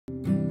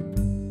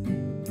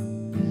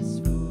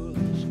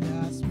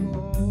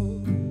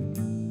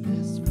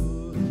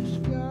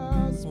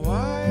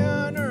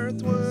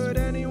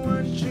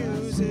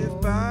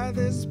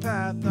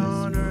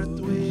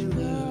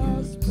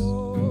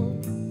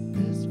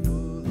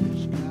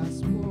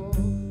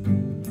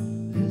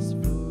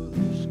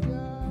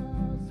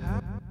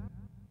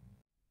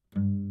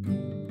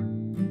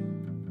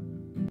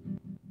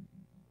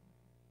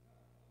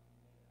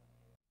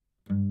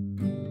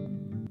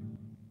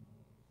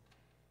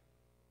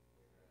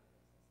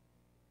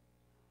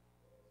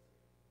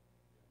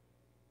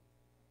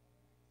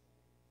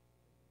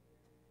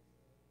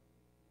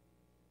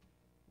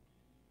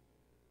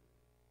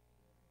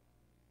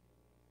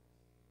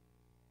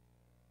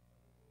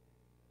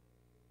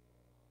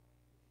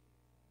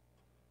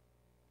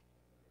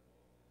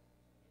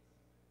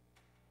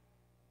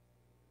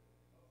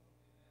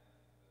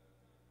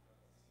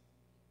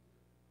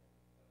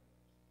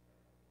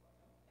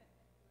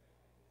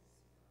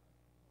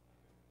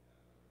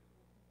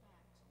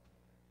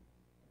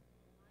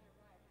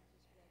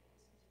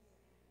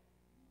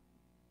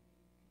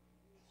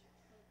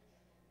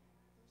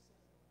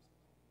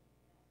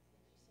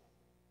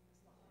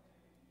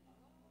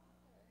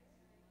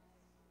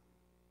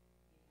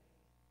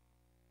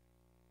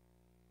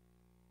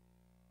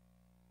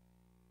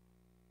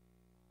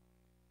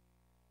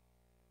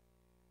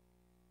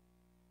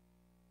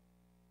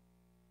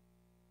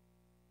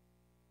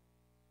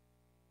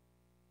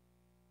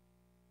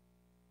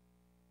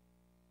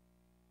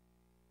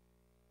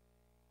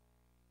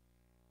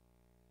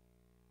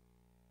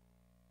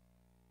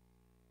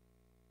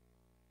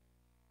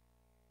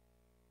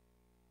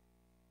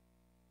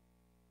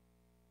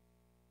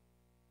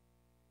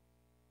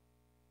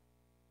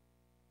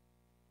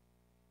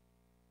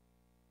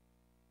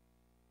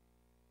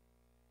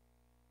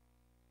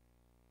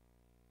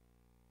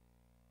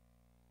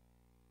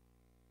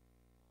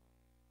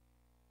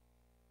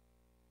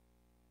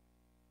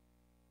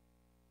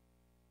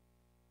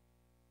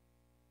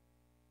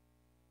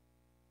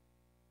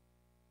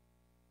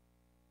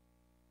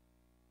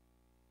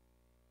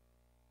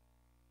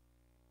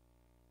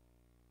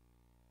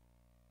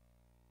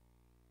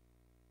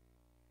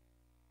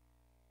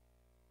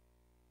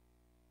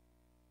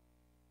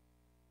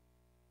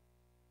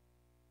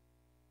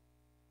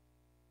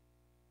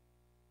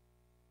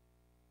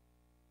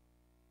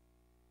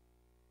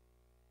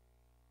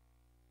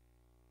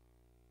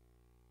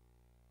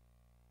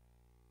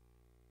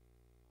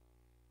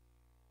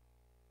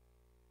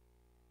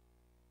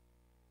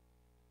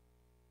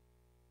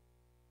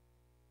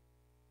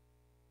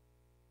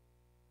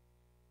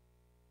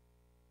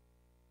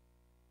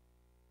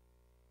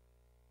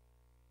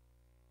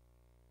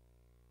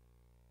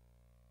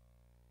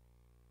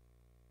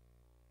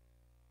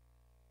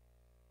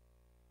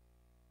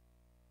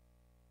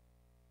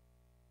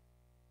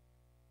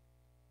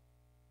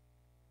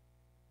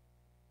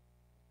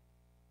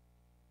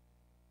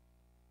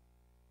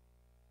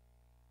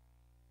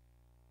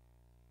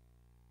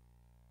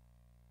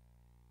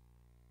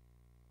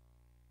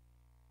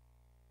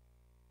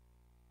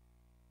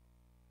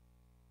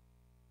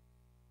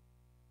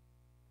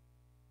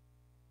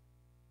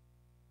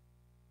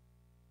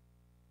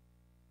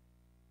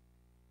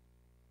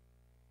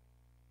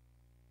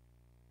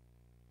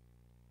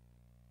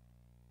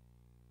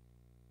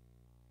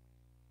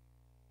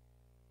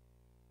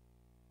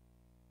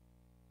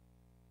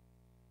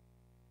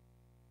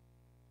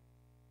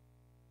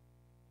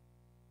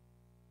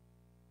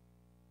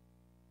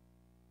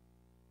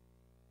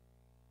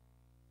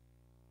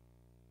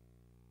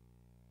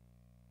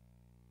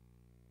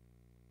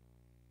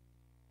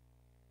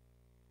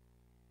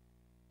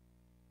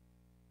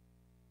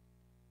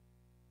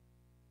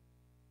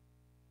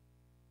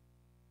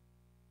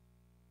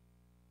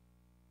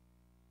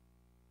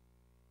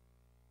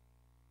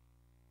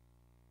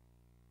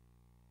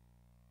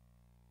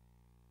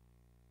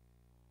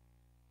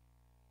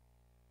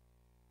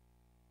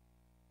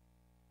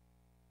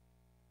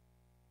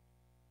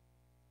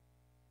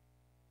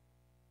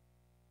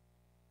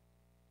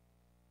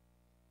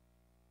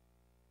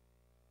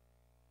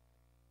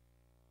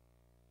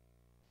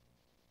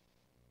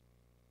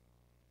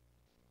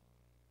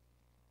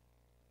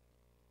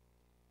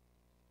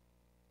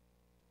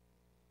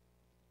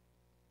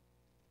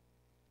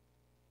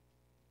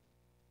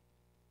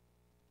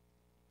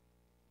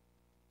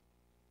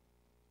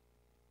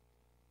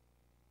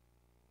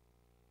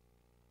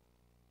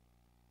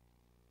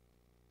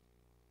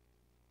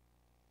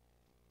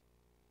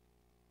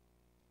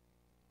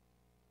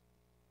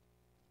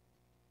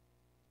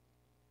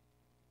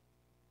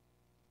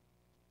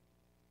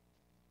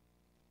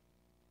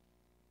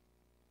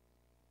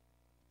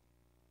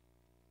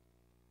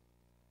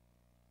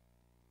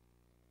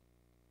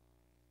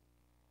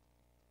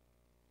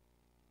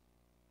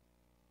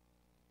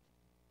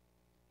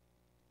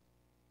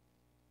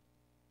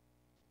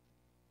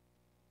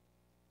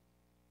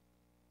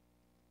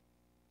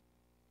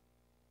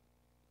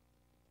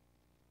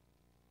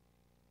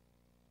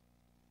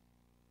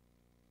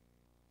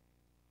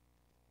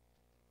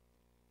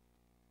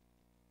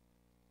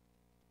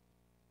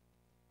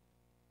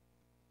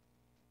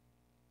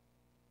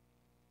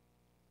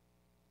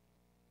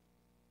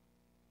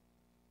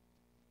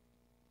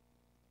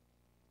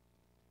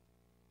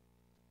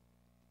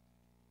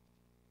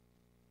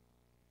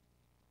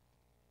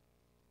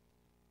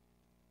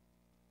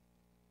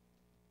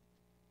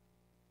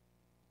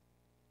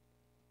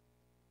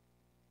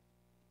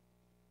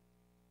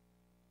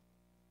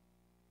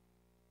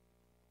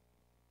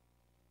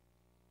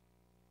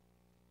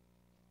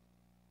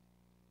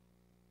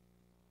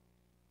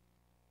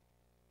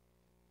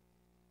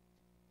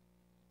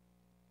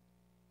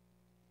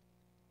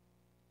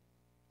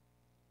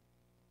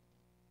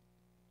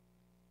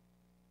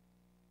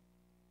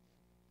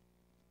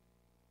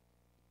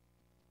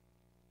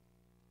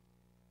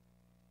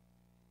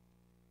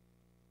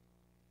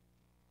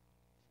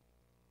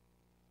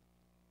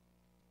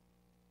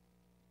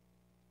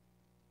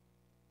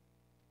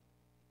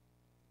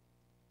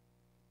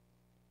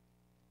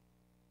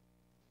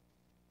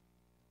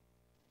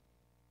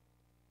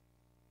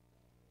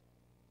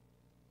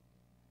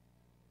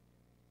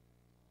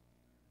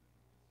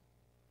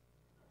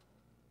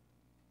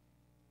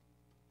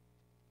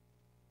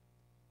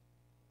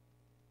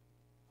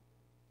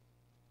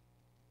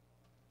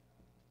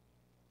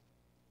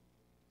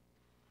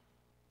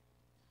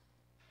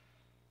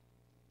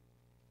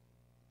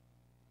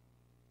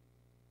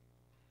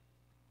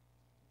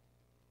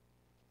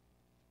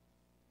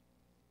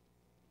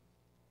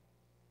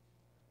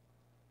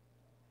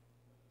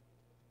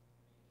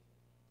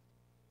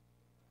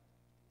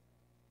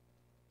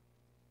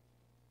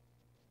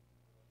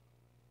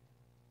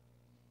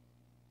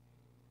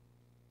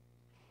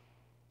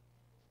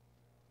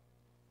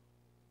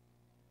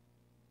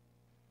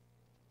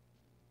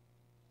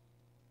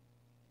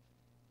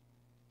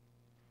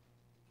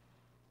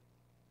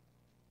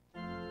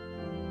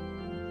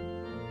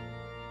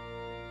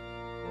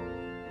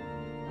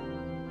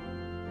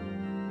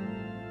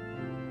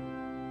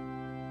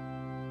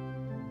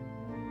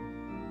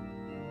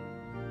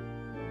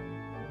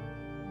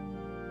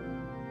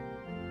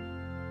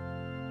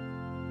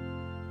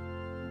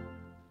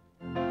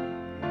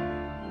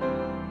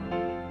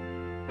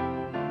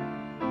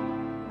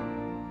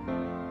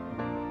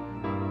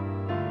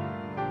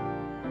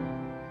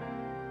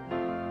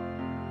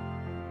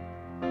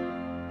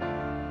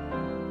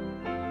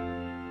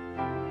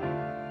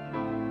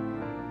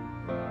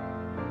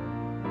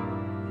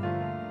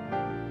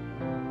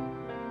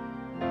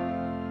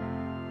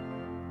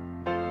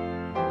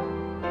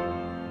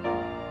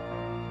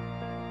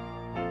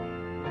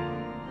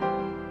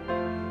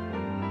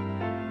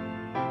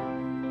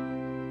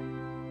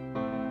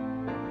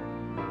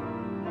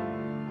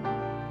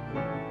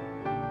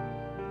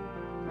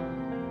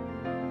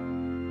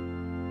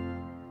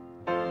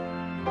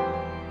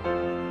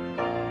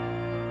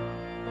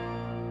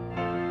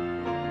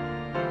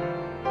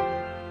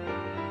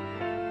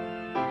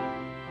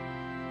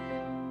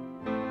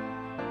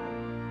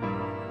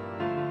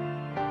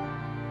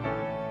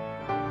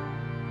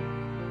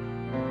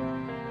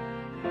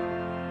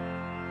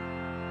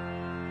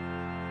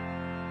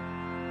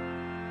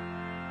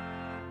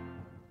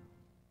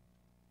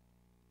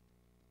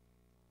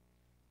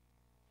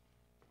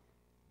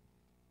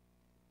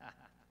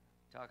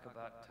Talk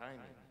about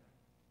timing.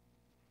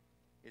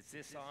 Is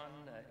this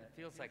on? It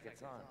feels like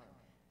it's on.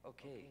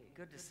 Okay,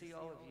 good to see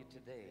all of you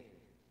today.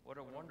 What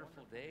a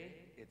wonderful day.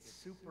 It's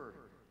super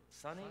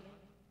sunny,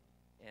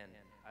 and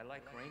I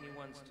like rainy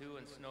ones too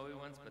and snowy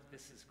ones, but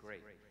this is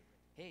great.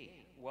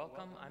 Hey,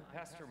 welcome. I'm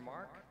Pastor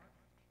Mark,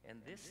 and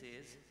this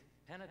is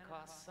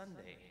Pentecost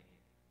Sunday.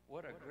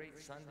 What a great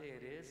Sunday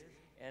it is,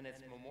 and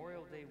it's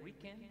Memorial Day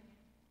weekend,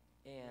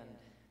 and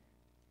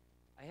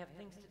I have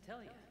things to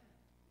tell you.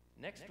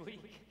 Next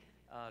week,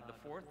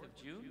 the 4th of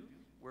June,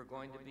 we're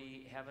going to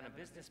be having a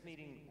business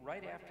meeting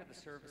right after the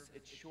service.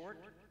 It's short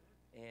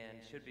and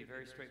should be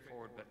very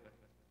straightforward, but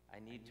I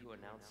need to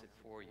announce it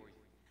for you.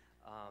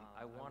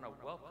 I want to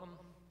welcome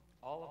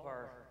all of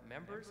our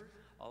members,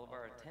 all of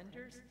our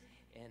attenders,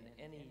 and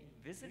any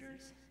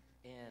visitors,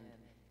 and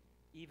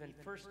even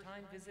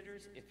first-time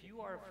visitors. If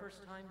you are a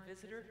first-time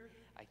visitor,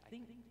 I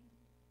think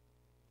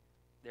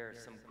there are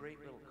some great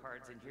little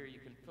cards in here. You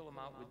can fill them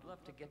out. We'd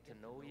love to get to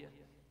know you.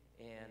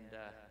 And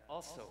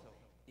also,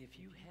 if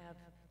you have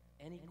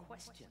any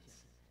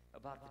questions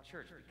about the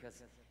church,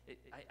 because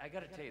I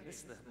got to tell you, this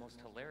is the most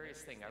hilarious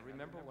thing. I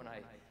remember when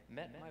I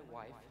met my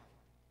wife,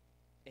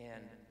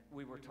 and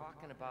we were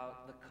talking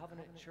about the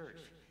Covenant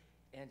Church,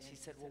 and she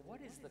said, well,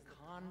 what is the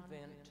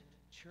Convent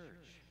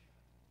Church?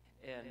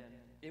 And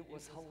it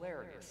was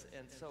hilarious.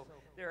 And so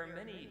there are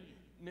many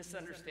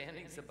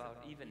misunderstandings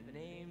about even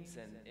names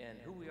and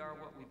who we are,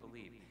 what we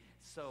believe.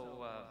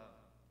 So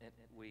and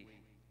we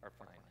are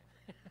fine.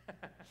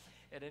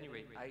 At any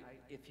rate,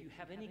 if you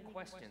have any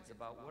questions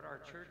about what our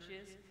church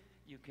is,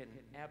 you can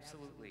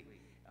absolutely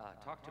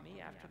talk to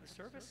me after the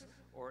service,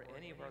 or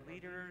any of our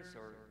leaders,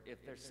 or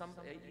if there's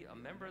a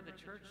member of the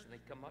church and they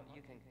come up,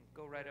 you can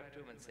go right up to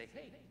them and say,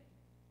 hey,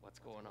 what's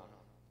going on?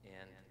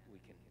 And we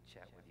can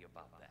chat with you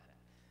about that.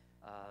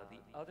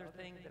 The other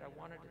thing that I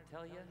wanted to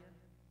tell you,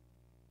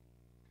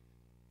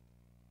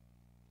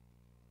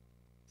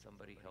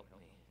 somebody help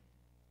me.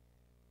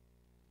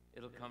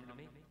 It'll come to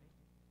me?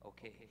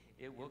 Okay,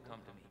 it will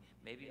come to me.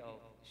 Maybe I'll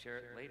share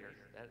it later.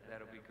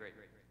 That'll be great.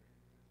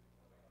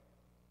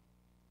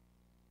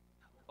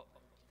 Oh,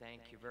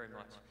 thank you very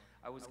much.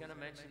 I was going to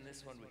mention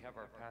this when we have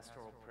our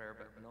pastoral prayer,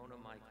 but Nona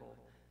Michael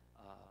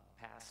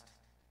passed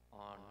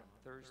on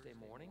Thursday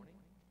morning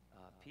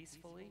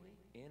peacefully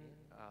in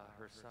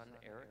her son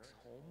Eric's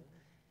home.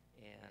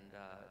 And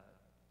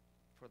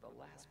for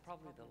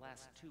probably the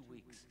last 2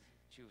 weeks,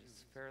 she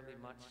was fairly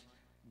much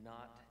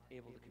not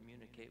able to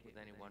communicate with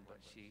anyone,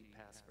 but she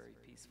passed very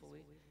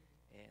peacefully,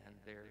 and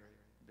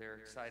they're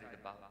excited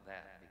about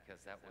that,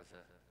 because that was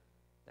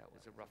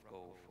a rough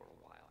go for a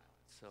while.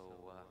 So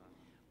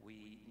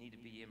we need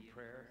to be in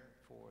prayer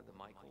for the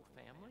Michael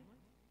family,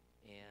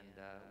 and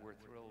we're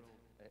thrilled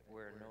at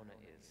where Nona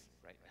is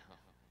right now.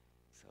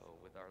 So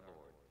with our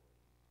Lord,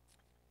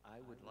 I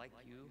would like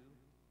you.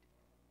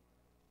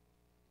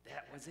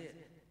 That was it.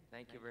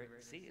 Thank you very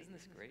much. See, isn't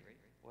this great?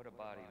 What a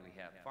body we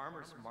have.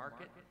 Farmers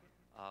Market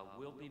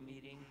will be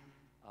meeting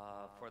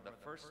for the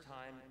first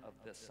time of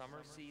the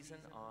summer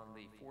season on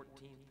the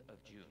 14th of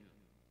June.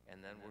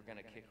 And then we're going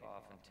to kick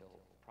off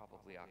until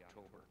probably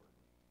October.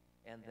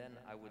 And then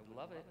I would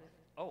love it.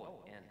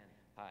 Oh, and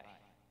hi,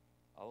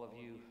 all of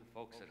you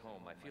folks at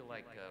home. I feel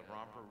like a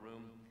romper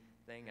room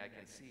thing. I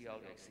can see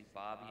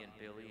Bobby and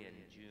Billy and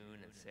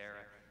June and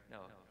Sarah.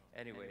 No,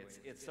 anyway,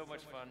 it's so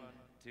much fun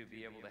to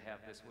be able to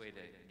have this way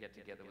to get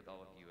together with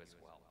all of you as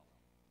well.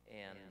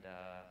 And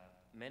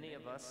many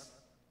of us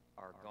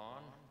are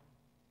gone.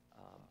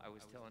 I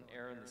was telling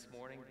Aaron this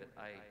morning that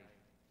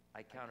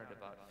I counted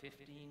about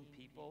 15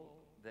 people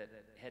that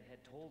had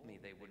told me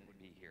they wouldn't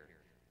be here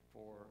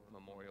for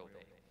Memorial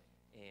Day.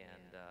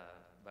 And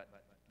but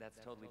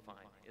that's totally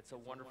fine. It's a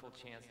wonderful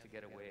chance to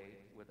get away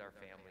with our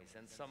families.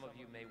 And some of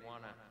you may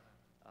want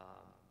to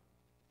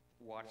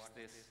watch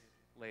this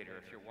later.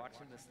 If you're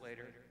watching this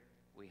later,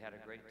 we had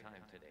a great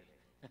time today.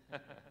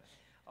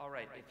 All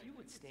right, if you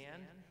would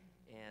stand,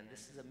 and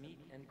this is a meet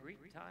and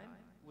greet time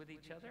with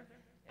each other,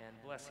 and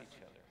bless each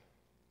other.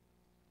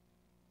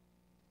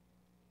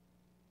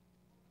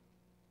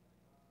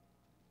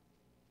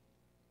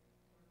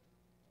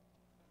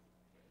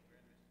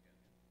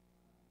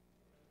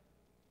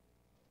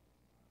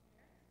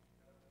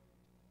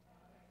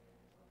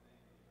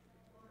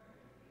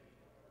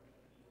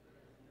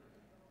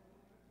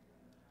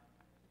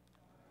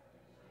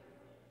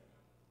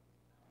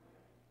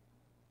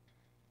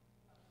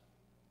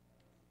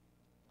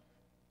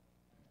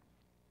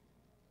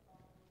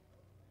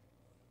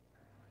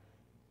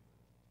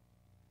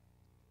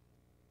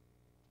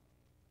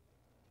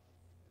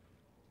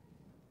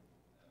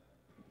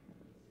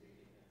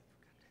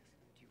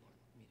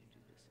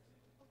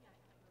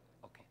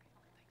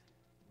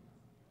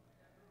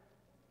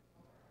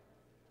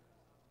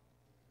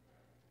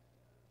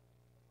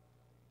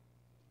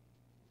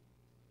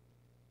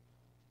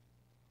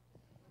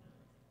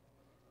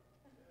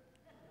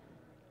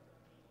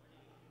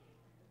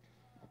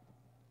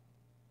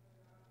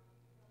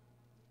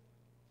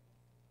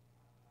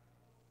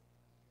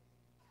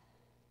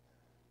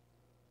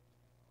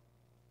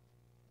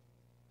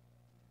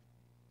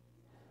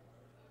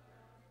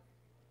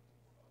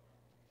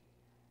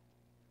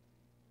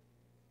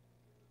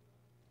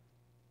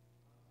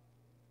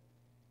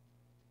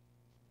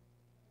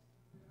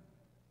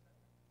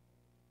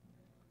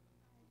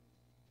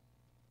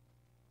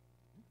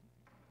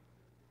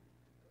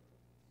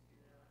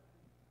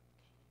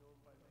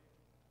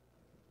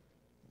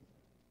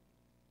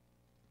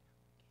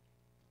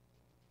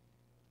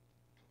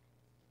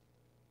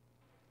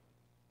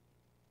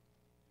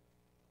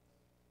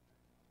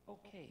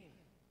 Okay,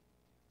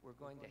 we're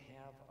going to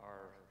have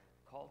our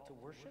call to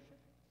worship.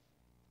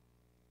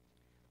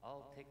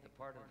 I'll take the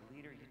part of the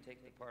leader, you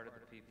take the part of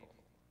the people.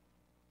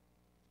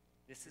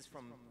 This is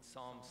from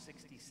Psalm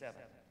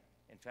 67.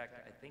 In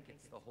fact, I think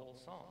it's the whole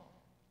psalm.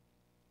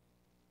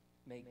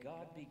 May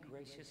God be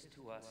gracious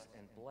to us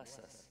and bless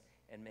us,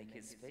 and make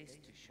his face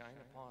to shine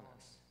upon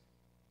us.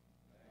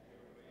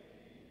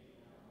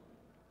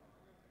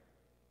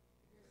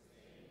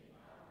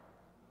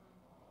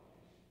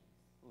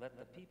 Let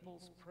the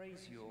peoples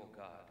praise you, O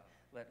God.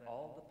 Let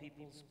all the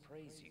peoples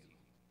praise you.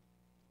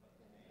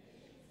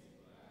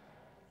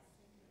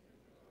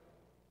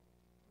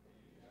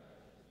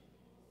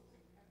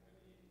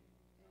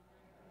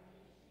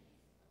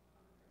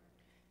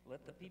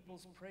 Let the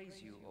peoples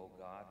praise you, O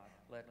God.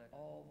 Let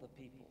all the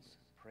peoples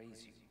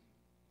praise you.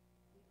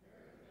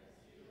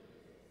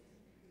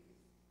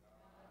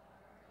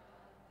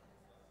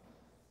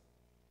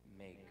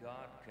 May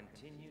God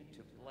continue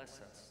to bless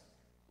us.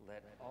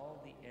 Let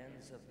all the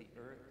ends of the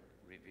earth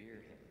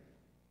revere him.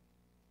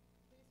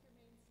 Please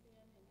remain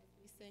standing as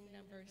we sing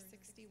number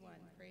 61,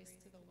 Praise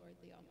to the Lord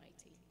the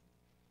Almighty.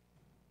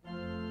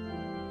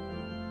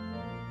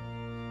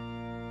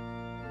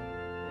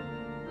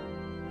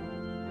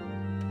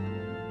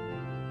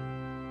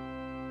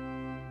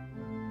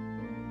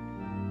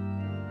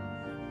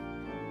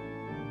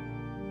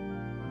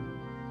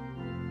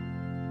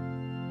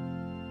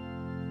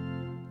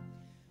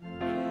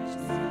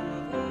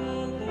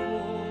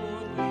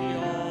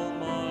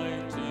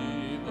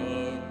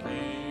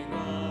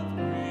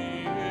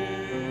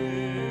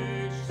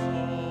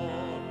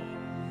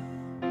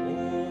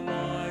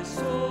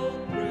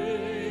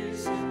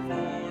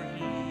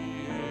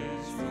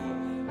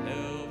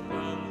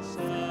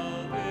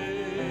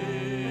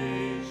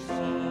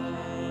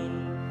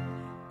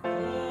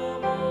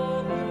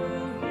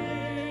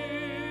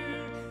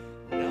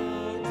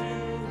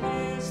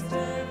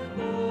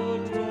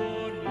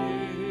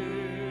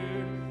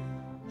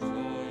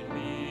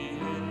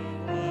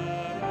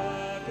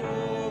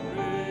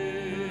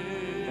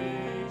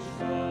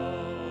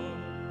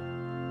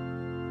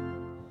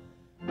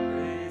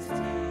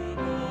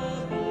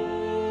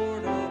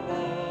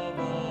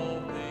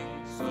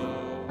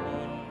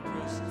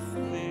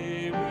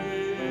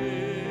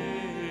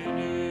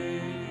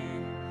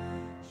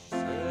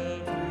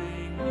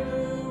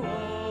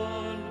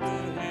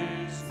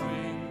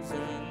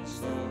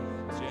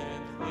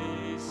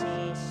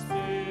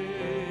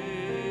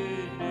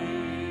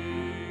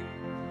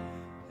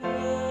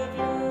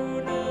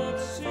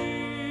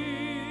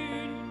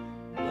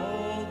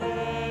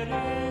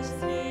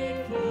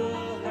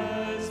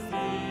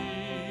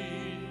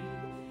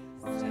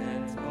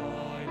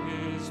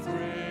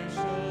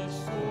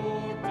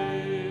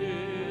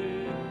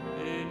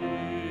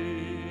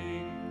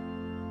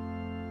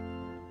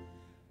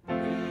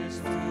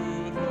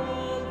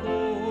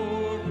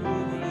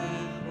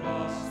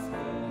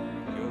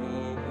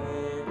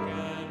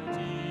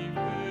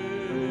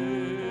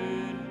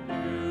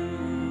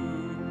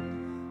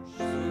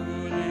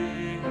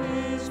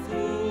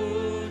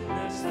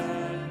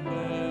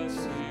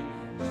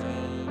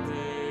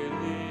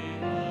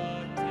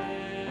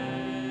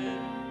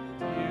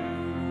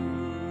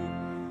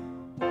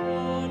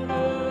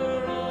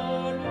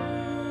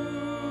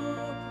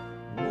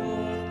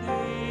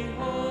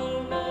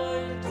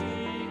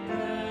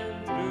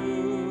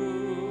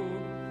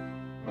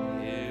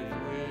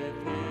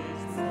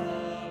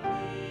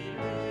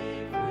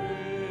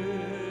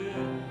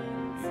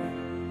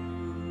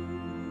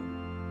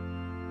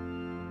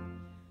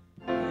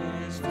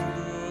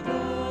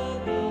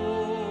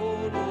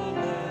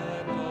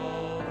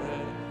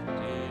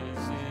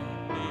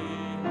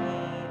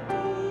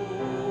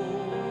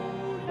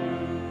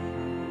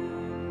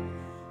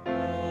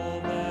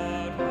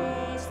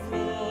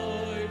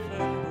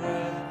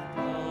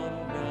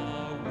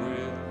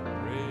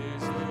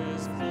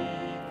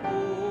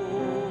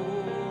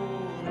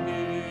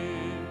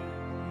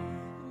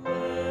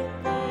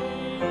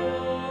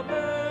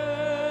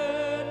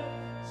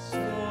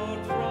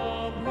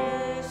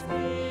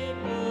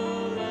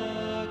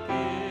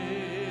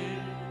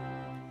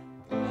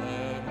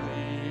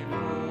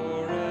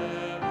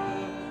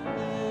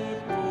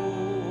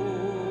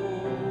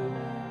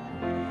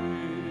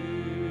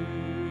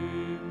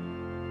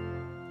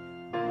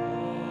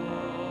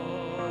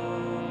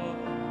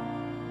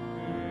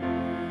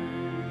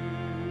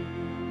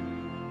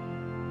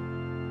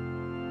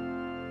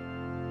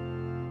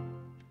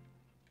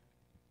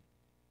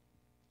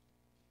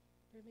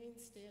 Remain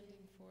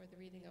standing for the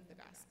reading of the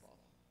Gospel.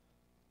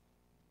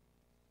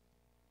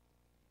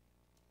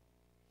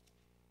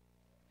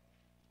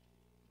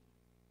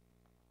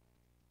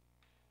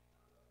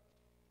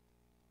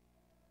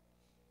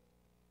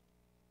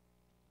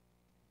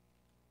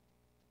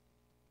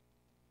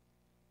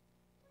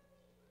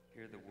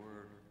 Hear the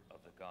word of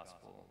the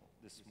Gospel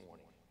this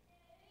morning.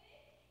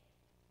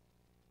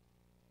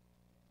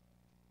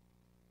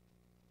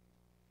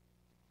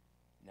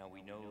 Now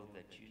we know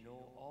that you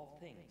know all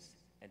things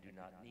and do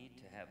not need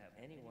to have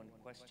anyone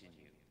question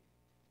you.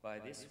 By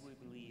this we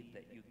believe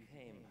that you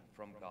came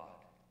from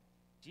God."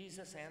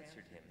 Jesus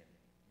answered him,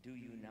 "Do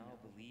you now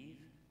believe?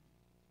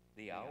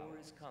 The hour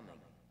is coming,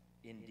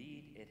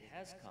 indeed it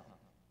has come,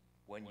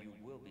 when you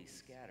will be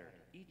scattered,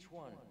 each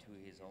one to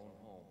his own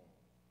home,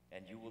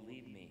 and you will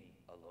leave me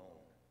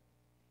alone.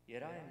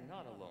 Yet I am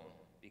not alone,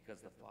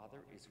 because the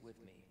Father is with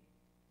me.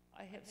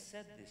 I have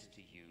said this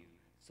to you,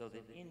 so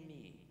that in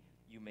me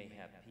you may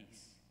have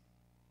peace.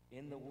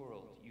 In the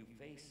world you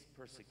face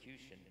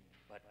persecution,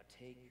 but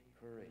take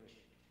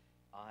courage.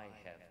 I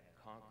have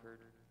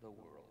conquered the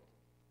world."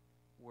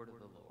 Word of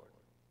the Lord.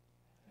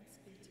 Thanks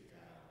be to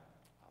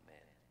God.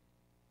 Amen.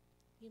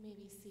 You may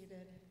be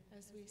seated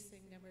as we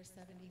sing number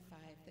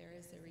 75, "There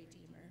is a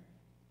Redeemer."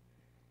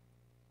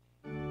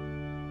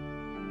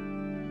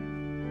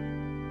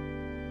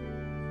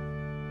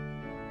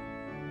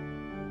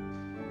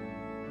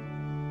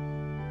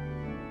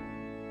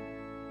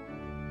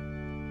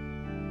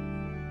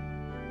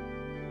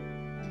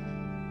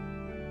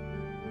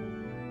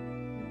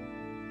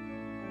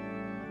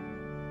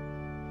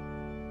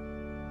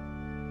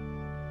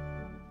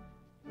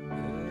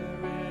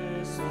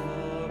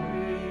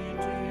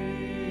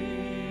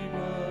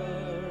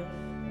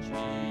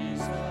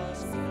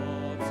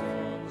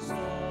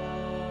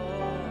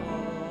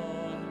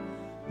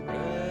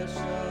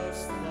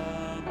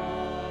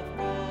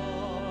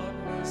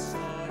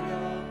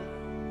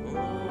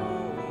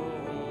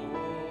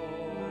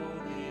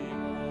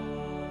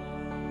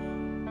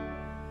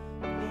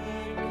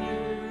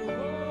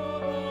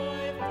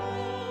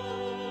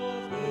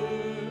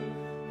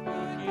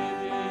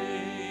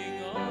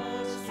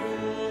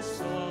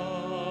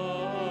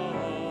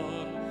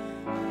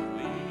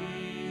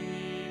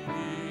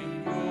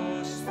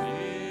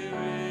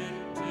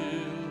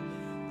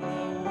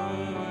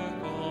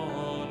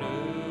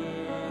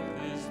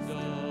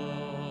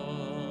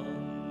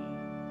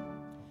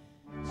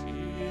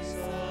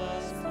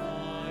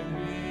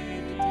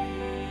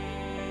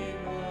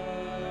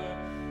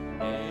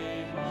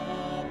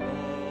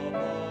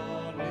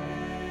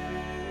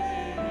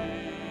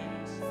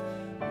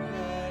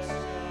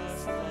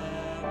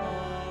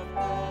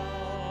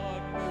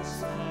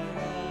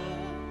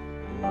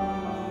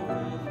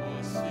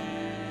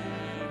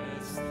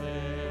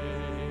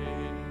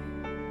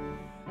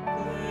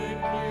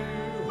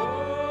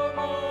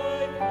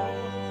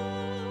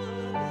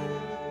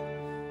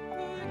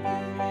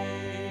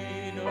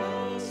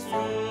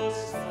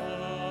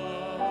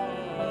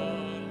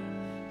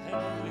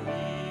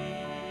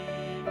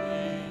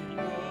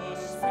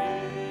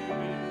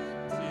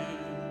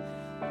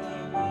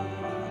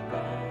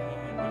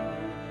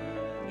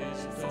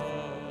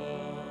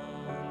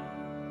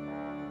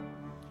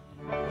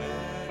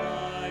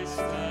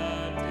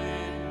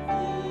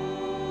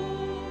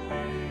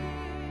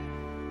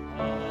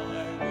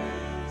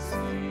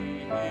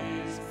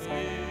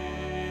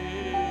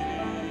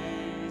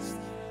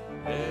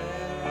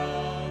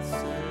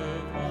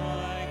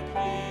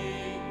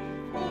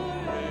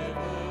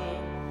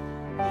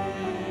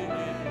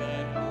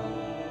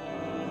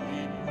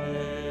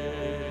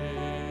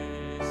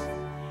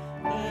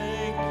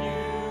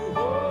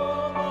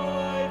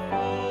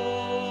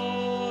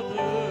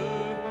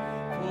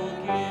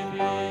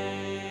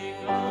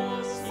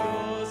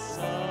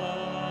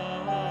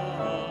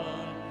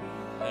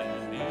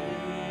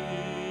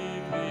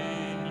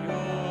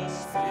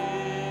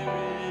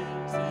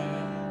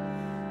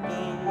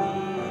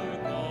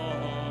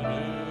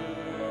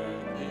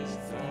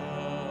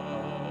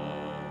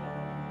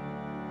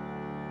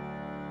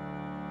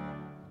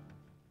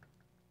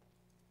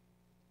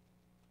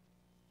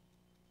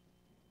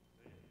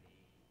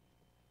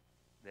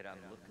 That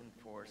I'm looking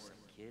for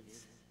some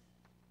kids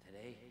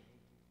today?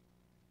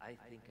 I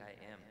think I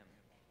am.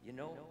 You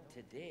know,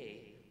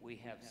 today we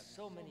have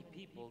so many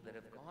people that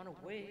have gone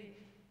away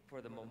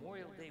for the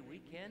Memorial Day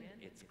weekend.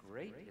 It's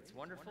great, it's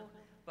wonderful,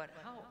 but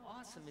how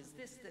awesome is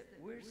this that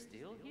we're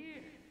still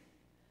here?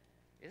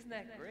 Isn't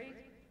that great?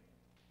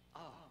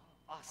 Oh,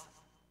 awesome.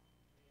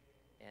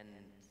 And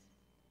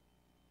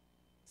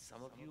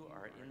some of you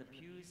are in the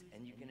pews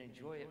and you can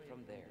enjoy it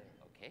from there,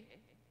 okay?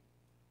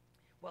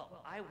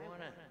 Well, I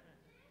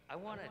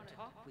want to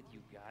talk with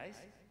you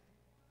guys.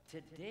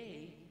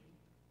 Today,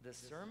 the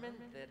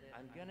sermon that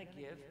I'm going to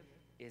give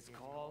is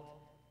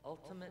called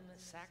Ultimate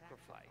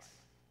Sacrifice.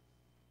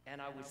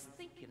 And I was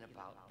thinking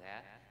about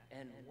that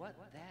and what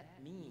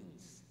that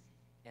means.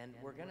 And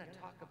we're going to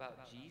talk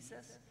about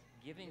Jesus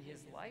giving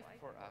his life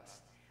for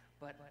us.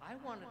 But I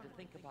wanted to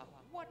think about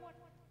what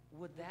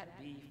would that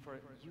be for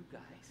you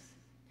guys.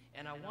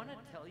 And I want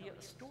to tell you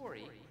a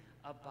story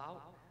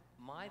about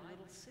my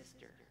little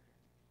sister.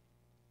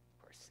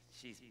 Of course,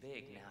 she's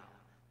big now,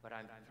 but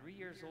I'm 3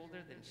 years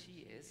older than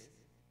she is.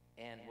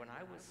 And when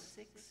I was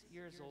 6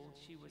 years old,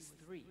 she was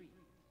 3.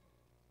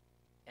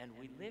 And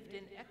we lived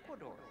in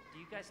Ecuador. Do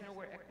you guys know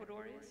where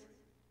Ecuador is?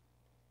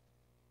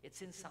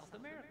 It's in South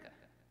America.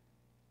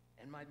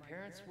 And my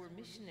parents were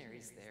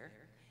missionaries there.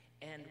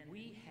 And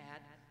we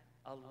had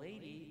a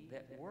lady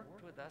that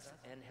worked with us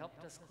and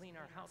helped us clean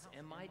our house.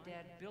 And my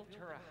dad built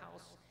her a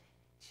house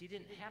she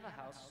didn't have a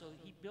house, so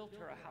he built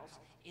her a house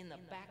in the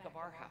back of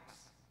our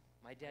house.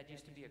 My dad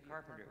used to be a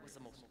carpenter. It was the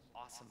most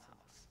awesome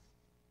house.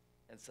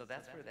 And so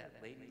that's where that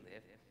lady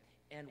lived.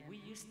 And we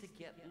used to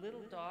get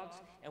little dogs,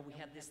 and we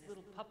had this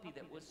little puppy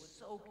that was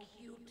so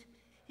cute.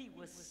 He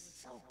was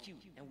so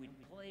cute, and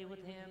we'd play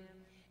with him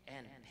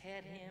and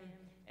pet him,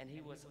 and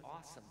he was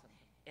awesome.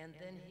 And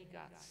then he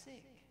got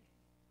sick.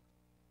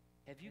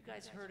 Have you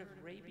guys heard of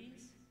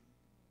rabies?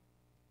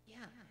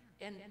 Yeah,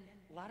 and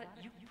a lot of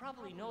you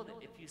probably know that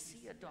if you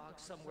see a dog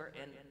somewhere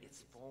and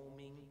it's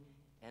foaming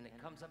and it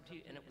comes up to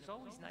you, and it was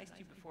always nice to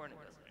you before, and it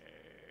goes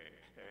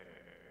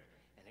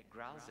and it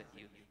growls at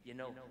you, you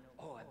know,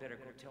 oh, I better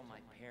go tell my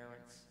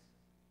parents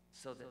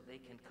so that they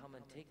can come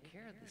and take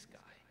care of this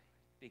guy,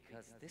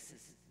 because this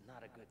is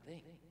not a good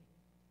thing.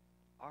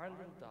 Our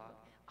little dog,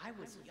 I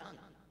was young.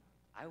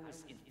 I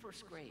was in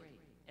first grade,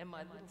 and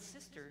my little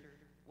sister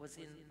was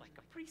in like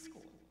a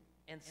preschool.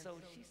 And so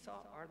she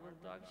saw our little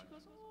dog, she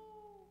goes,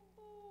 oh,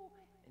 oh,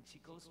 and she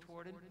goes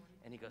toward him,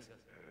 and he goes,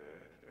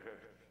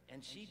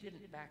 and she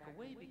didn't back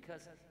away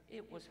because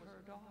it was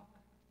her dog.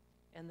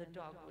 And the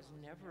dog was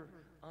never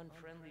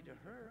unfriendly to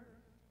her.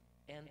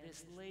 And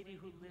this lady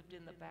who lived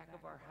in the back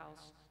of our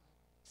house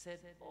said,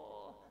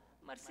 oh,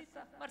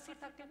 Marcita,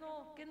 Marcita, que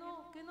no, que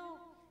no, que no.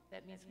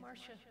 That means,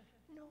 Marcia,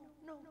 no,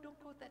 no, don't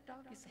go with that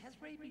dog, it has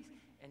rabies.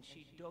 And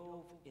she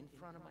dove in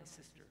front of my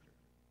sister.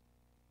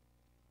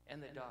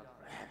 And the dog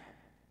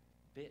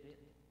bit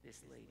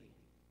this lady.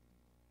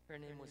 Her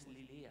name was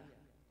Lilia,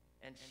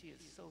 and she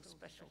is so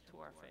special to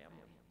our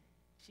family.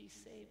 She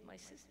saved my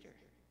sister,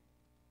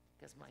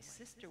 because my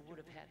sister would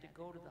have had to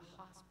go to the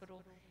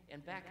hospital.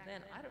 And back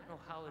then, I don't know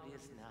how it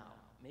is now.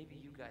 Maybe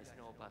you guys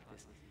know about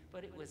this,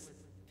 but it was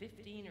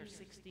 15 or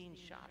 16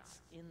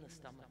 shots in the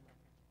stomach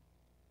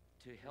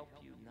to help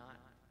you not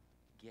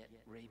get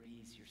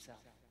rabies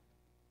yourself.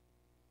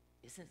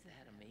 Isn't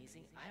that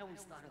amazing? I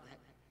always thought of that.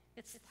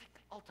 It's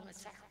like ultimate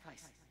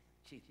sacrifice.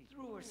 She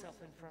threw herself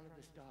in front of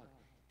this dog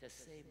to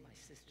save my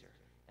sister,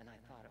 and I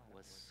thought it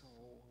was so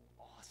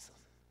awesome.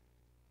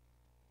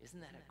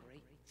 Isn't that a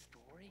great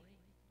story?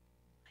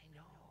 I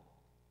know.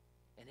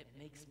 And it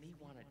makes me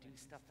want to do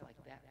stuff like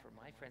that for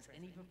my friends,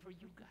 and even for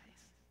you guys.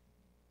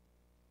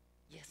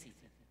 Yes,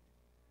 Ethan.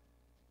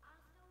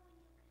 Also, when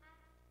you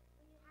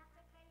have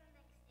to kind of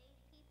like save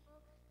people,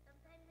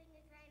 sometimes when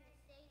you're trying to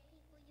save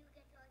people, you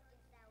get hurt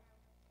yourself.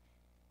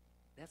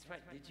 That's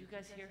right. Did you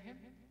guys hear him?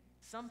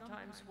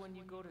 Sometimes when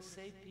you go to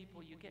save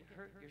people, you get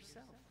hurt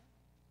yourself.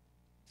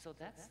 So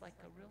that's like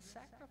a real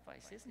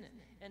sacrifice, isn't it?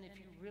 And if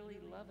you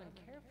really love and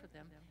care for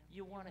them,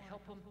 you want to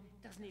help them.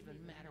 It doesn't even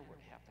matter what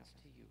happens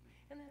to you.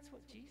 And that's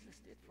what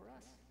Jesus did for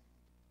us.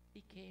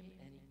 He came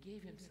and he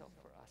gave himself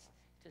for us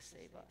to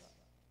save us.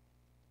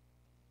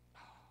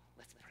 Oh,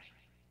 let's pray.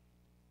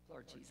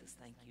 Lord Jesus,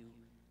 thank you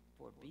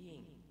for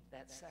being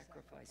that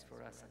sacrifice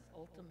for us, an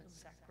ultimate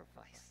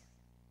sacrifice.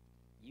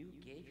 You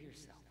gave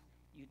yourself.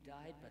 You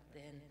died, but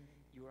then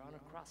you were on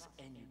a cross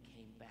and you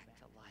came back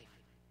to life.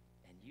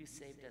 And you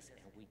saved us,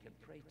 and we can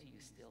pray to you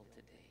still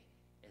today.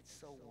 It's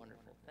so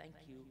wonderful. Thank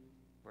you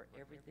for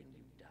everything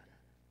you've done.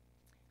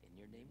 In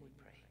your name we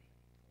pray.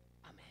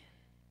 Amen.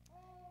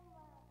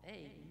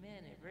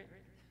 Amen, Everett.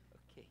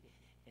 Okay.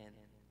 And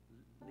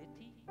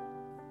Litzy,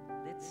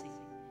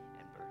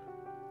 and Bertie.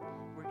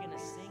 We're going to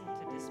sing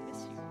to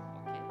dismiss you,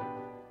 okay?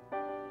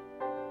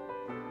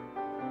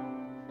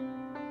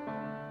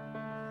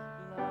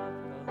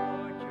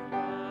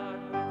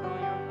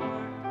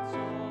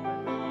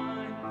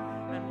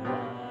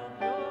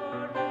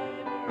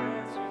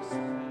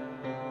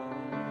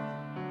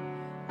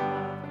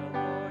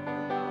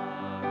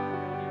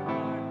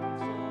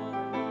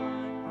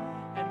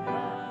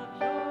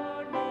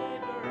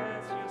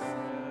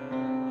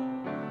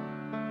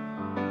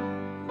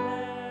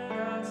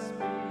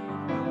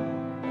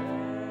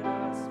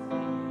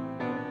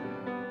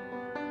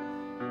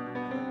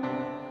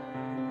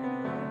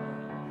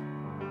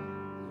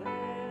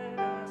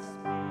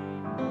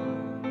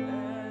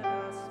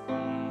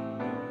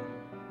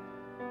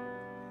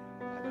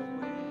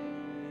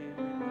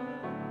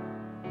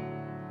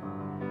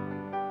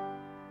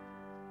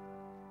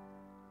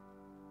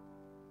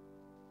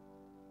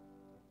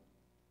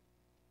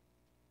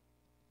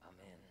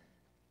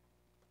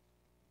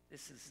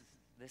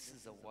 This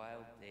is a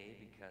wild day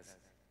because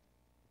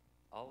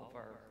all of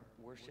our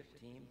worship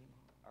team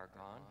are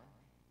gone,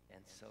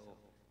 and so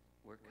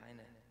we're kind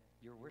of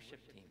your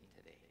worship team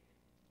today.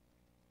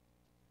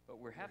 But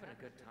we're having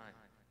a good time.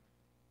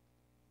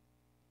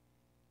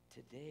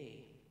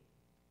 Today,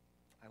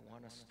 I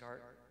want to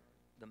start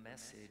the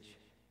message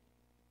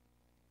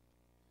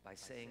by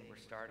saying we're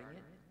starting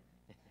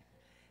it,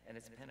 and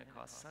it's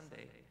Pentecost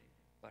Sunday,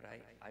 but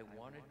I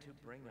wanted to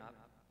bring up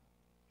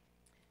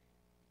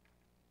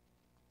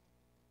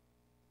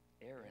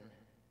Aaron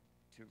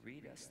to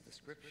read us the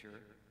scripture,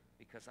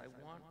 because I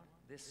want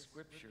this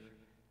scripture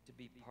to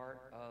be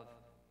part of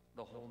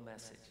the whole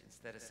message.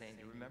 Instead of saying,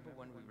 do you remember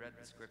when we read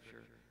the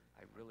scripture?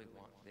 I really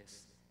want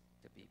this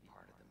to be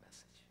part of the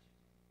message.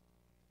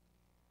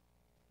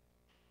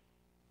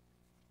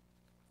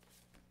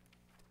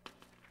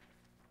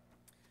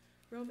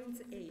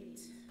 Romans 8,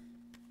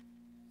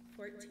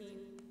 14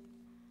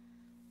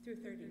 through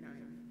 39.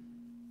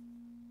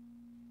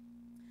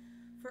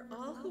 For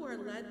all who are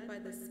led by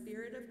the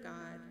Spirit of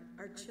God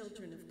are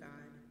children of God.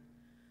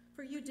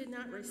 For you did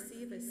not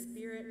receive a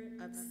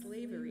spirit of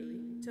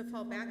slavery to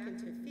fall back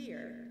into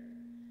fear,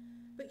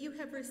 but you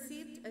have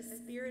received a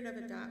spirit of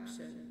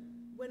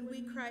adoption. When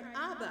we cry,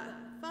 Abba,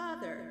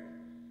 Father,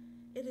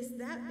 it is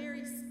that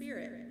very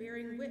Spirit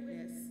bearing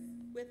witness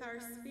with our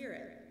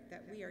spirit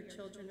that we are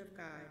children of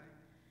God.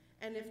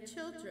 And if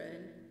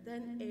children,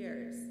 then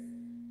heirs,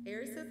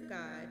 heirs of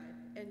God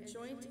and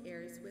joint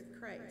heirs with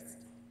Christ,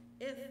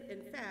 if,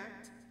 in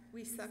fact,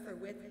 we suffer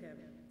with him,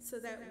 so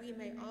that we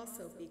may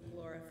also be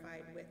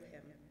glorified with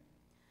him.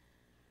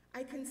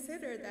 I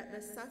consider that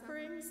the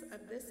sufferings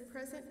of this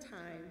present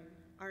time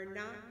are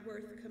not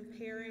worth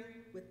comparing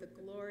with the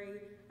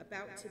glory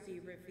about to be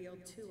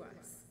revealed to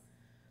us.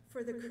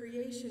 For the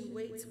creation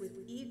waits with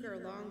eager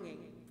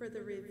longing for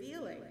the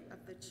revealing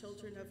of the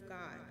children of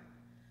God.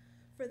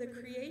 For the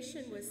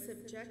creation was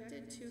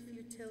subjected to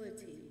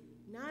futility,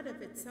 not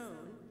of its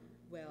own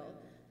will,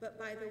 but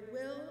by the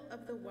will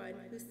of the one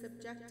who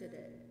subjected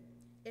it,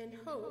 in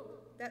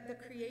hope that the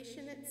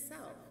creation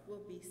itself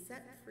will be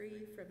set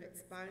free from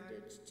its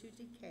bondage to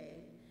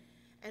decay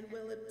and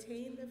will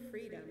obtain the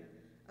freedom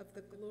of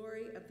the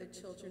glory of the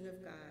children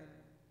of God.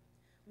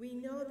 We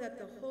know that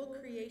the whole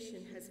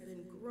creation has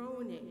been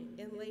groaning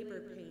in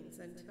labor pains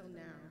until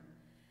now.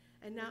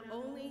 And not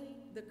only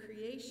the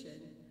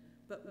creation,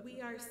 but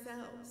we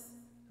ourselves,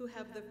 who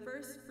have the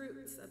first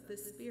fruits of the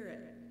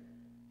Spirit,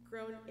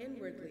 groan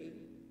inwardly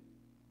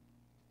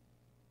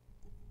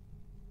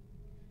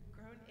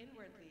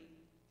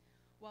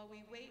while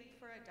we wait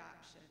for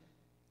adoption,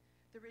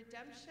 the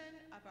redemption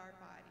of our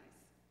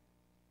bodies.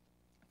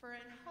 For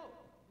in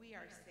hope we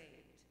are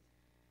saved.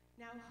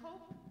 Now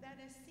hope that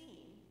is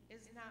seen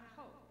is not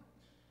hope.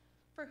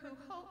 For who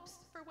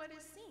hopes for what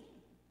is seen?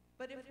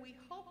 But if we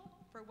hope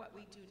for what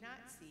we do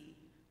not see,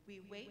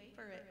 we wait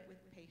for it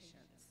with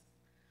patience.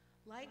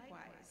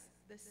 Likewise,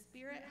 the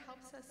Spirit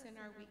helps us in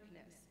our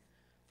weakness,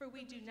 for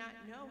we do not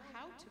know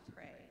how to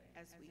pray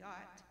as we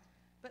ought,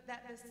 but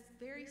that the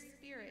very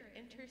Spirit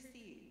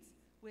intercedes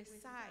with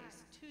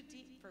sighs too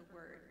deep for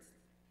words.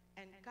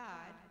 And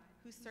God,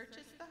 who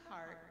searches the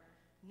heart,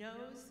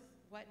 knows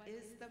what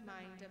is the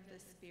mind of the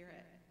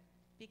Spirit,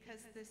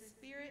 because the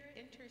Spirit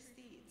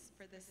intercedes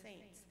for the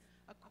saints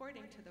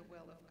according to the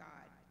will of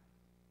God.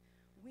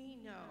 We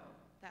know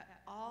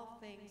that all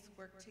things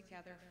work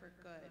together for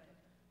good,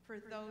 for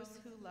those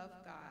who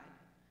love God,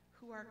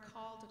 who are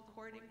called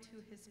according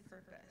to his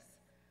purpose.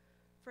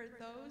 For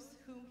those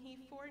whom he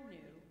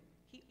foreknew,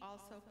 he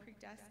also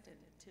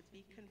predestined to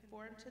be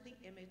conformed to the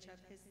image of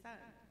his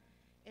Son,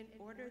 in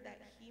order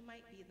that he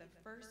might be the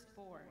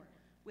firstborn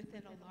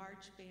within a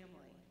large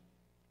family.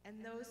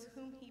 And those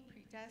whom he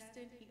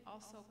predestined, he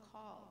also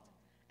called.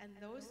 And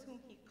those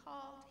whom he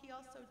called, he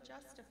also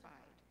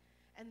justified.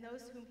 And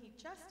those whom he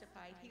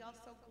justified, he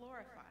also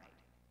glorified.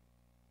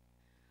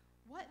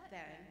 What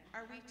then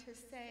are we to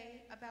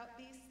say about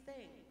these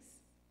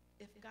things?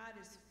 If God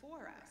is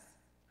for us,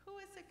 who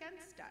is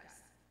against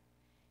us?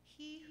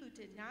 He who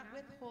did not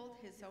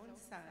withhold his own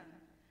Son,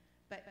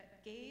 but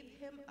gave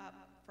him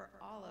up for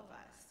all of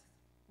us,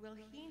 will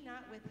he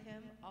not with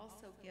him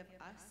also give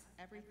us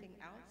everything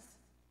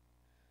else?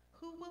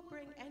 Who will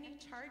bring any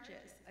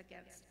charges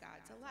against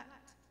God's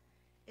elect?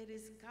 It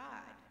is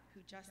God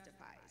who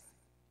justifies.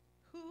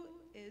 Who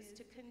is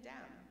to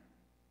condemn?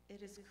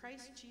 It is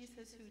Christ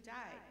Jesus who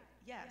died,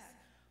 yes,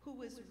 who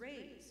was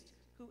raised,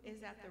 who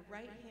is at the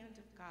right hand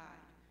of God,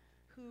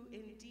 who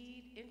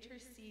indeed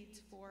intercedes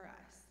for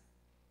us.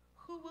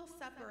 Who will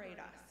separate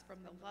us from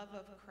the love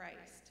of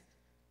Christ?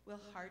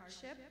 Will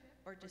hardship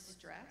or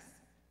distress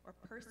or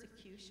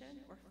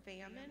persecution or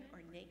famine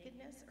or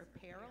nakedness or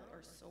peril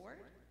or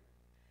sword?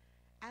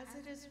 As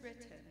it is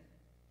written,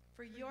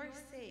 for your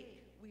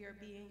sake we are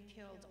being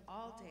killed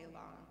all day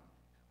long.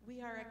 We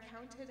are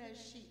accounted as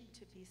sheep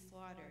to be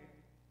slaughtered.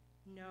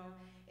 No,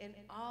 in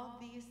all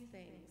these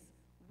things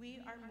we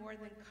are more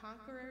than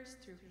conquerors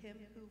through him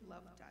who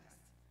loved us.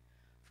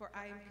 For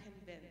I am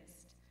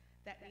convinced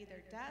that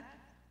neither death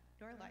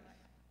nor life,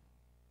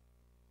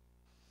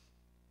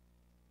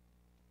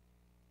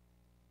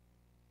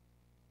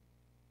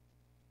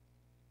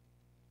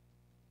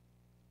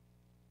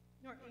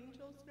 nor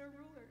angels nor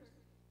rulers,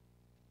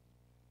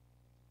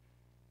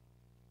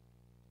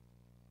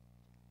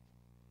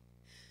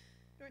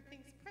 nor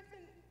things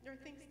present nor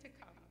things to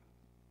come,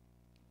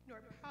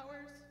 nor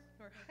powers,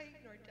 nor height,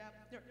 nor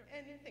depth, nor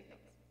anything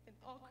else in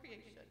all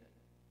creation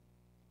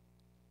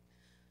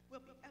will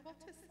be able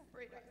to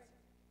separate us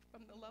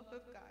from the love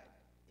of God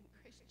in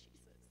Christ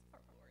Jesus our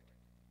Lord.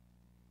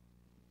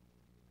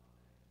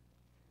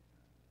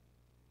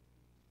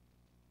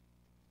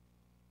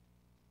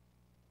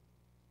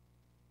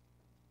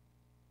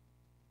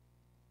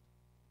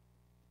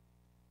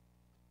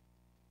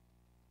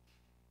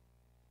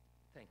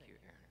 Thank you,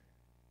 Aaron.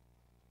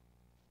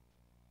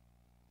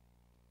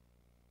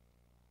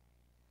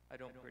 I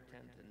don't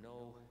pretend to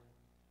know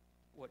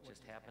what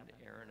just happened to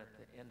Aaron at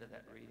the end of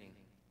that reading.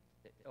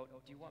 Oh,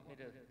 do you want me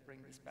to bring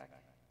this back?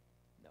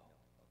 No.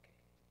 Okay.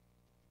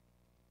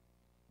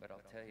 But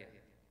I'll tell you,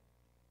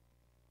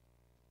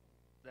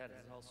 that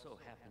has also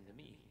happened to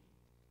me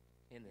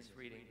in this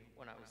reading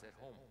when I was at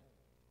home.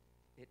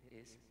 It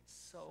is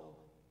so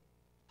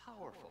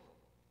powerful.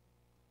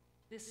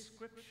 This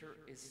scripture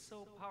is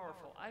so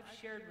powerful. I've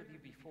shared with you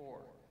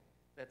before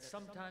that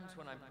sometimes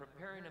when I'm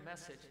preparing a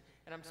message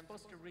and I'm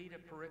supposed to read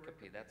a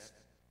pericope,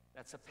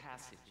 that's a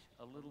passage,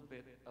 a little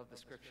bit of the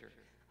scripture,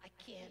 I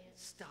can't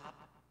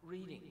stop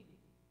reading.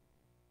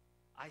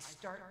 I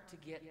start to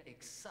get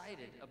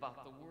excited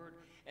about the word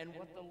and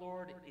what the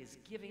Lord is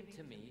giving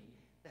to me,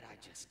 that I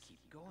just keep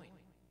going.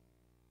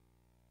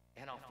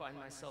 And I'll find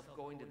myself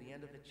going to the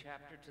end of the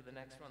chapter, to the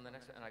next one,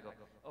 and I go,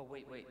 oh,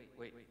 wait,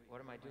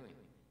 what am I doing?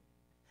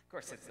 Of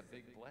course, it's a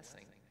big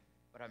blessing,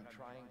 but I'm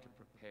trying to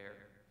prepare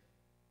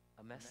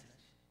a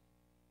message.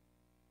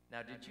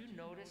 Now, did you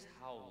notice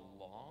how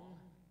long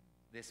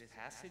this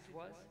passage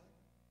was?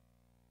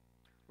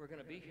 We're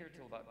going to be here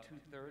till about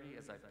 2:30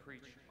 as I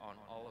preach on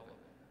all of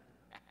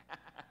it.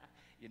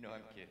 You know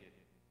I'm kidding.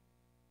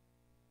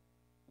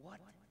 What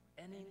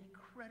an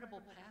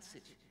incredible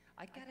passage.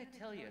 I got to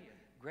tell you,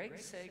 Greg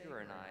Sager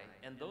and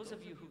I, and those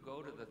of you who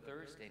go to the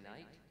Thursday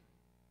night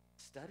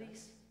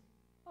studies,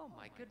 oh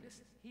my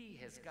goodness, he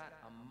has got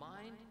a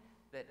mind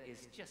that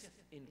is just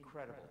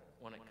incredible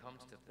when it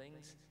comes to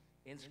things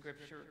in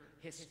Scripture,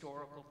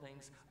 historical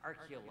things,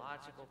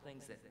 archaeological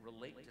things that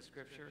relate to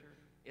Scripture.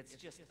 It's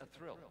just a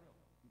thrill.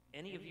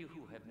 Any of you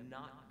who have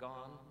not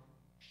gone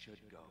should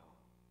go.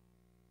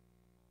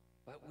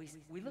 But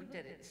we looked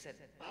at it and said,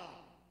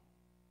 oh,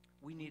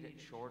 we need it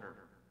shorter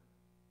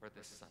for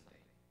this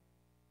Sunday.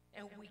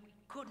 And we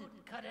couldn't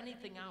cut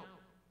anything out.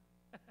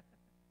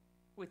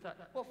 We thought,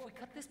 well, if we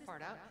cut this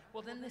part out,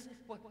 well, then this,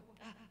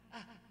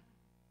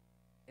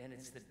 And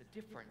it's the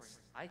difference,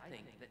 I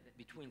think, that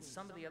between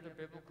some of the other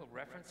biblical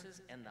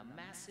references and the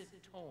massive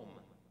tome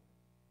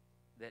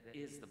that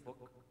is the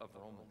book of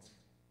Romans.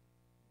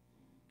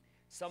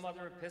 Some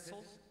other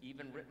epistles,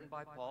 even written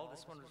by Paul,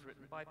 this one was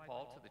written by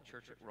Paul to the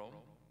church at Rome.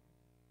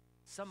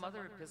 Some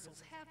other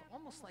epistles have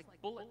almost like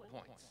bullet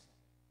points.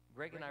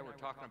 Greg and I were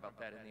talking about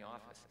that in the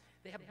office.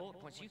 They have bullet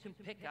points. You can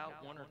pick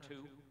out one or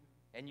two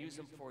and use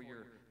them for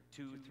your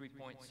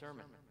 2-3-point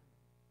sermon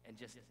and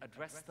just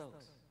address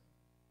those.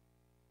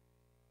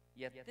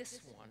 Yet this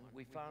one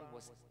we found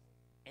was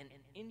an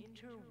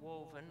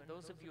interwoven,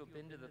 those of you who have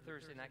been to the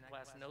Thursday night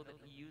class know that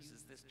he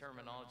uses this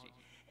terminology,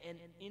 an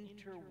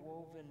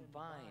interwoven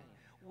vine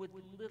with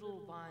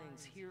little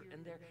vines here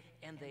and there,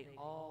 and they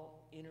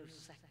all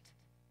intersect.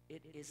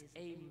 It is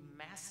a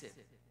massive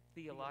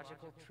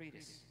theological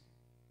treatise.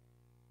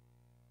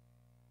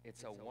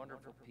 It's a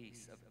wonderful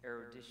piece of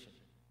erudition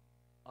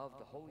of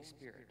the Holy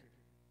Spirit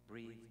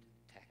breathed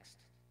text.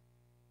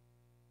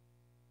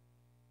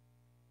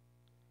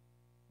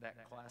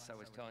 That class I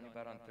was telling you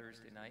about on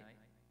Thursday night,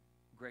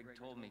 Greg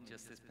told me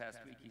just this past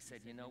week, he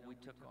said, you know, we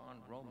took on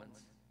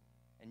Romans,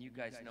 and you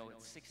guys know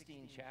it's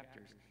 16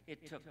 chapters.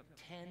 It took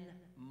 10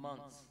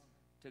 months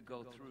to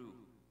go through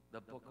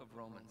the book of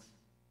Romans,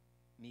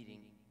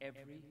 meeting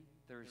every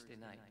Thursday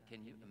night.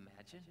 Can you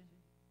imagine?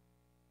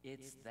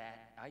 It's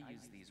that, I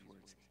use these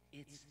words,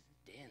 it's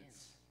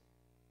dense.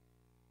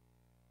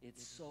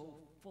 It's so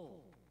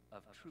full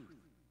of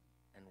truth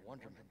and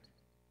wonderment.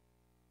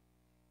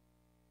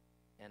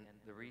 And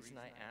the reason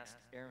I asked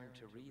Aaron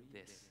to read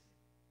this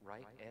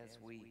right as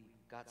we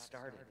got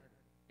started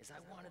is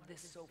I wanted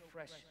this so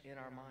fresh in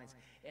our minds.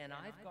 And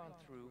I've gone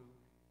through,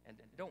 and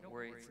don't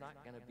worry, it's not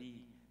going to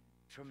be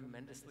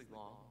tremendously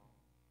long,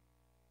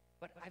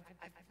 but I've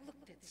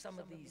looked at some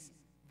of these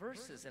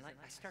verses and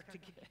I start to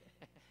get,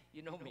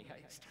 you know me,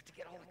 I start to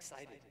get all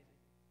excited.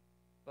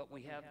 But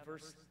we have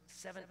verse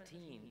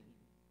 17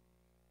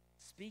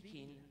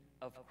 speaking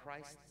of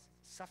Christ's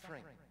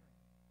suffering.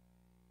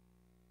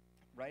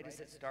 Right as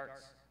it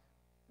starts,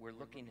 we're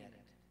looking at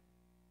it.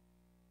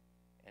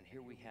 And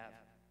here we have,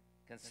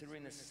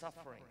 considering the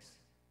sufferings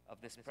of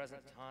this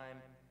present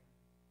time,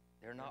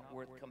 they're not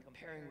worth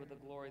comparing with the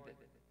glory that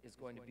is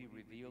going to be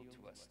revealed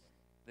to us.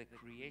 The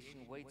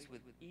creation waits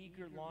with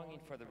eager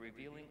longing for the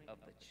revealing of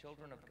the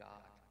children of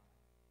God.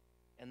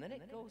 And then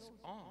it goes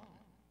on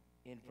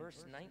in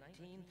verse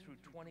 19 through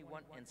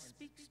 21 and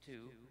speaks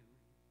to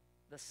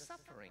the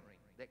suffering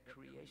that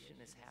creation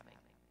is having.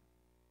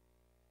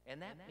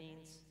 And that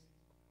means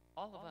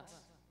all of us.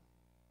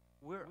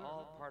 We're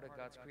all part of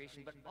God's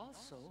creation, but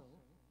also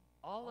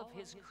all of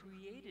His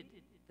created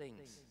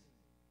things.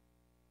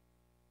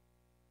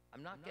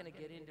 I'm not going to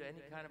get into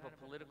any kind of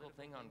a political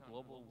thing on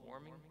global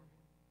warming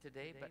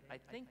today, but I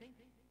think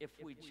if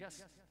we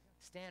just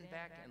stand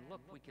back and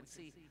look, we can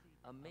see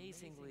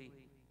amazingly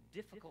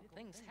difficult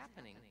things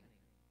happening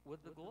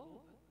with the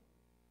globe.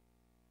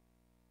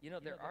 You know,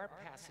 there are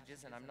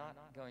passages, and I'm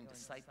not going to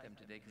cite them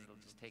today because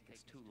it'll just take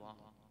us too long,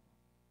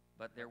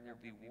 but there will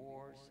be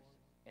wars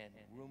and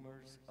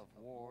rumors of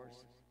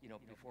wars, you know,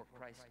 before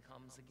Christ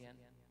comes again.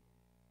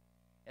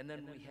 And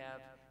then we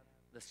have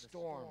the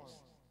storms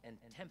and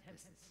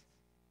tempests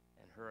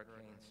and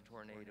hurricanes,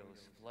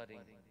 tornadoes,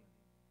 flooding,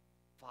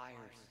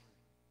 fires.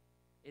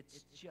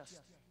 It's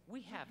just,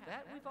 we have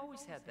that, we've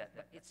always had that,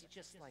 but it's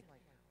just like,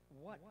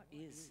 what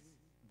is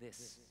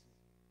this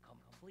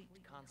complete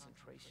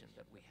concentration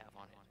that we have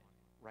on it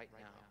right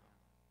now?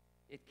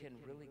 It can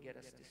really get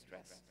us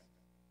distressed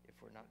if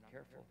we're not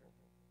careful.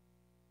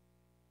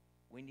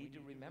 We need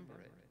to remember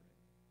it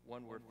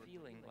when we're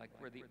feeling like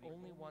we're the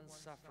only ones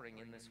suffering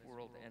in this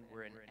world and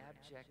we're in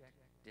abject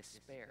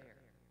despair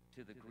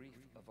to the grief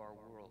of our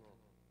world.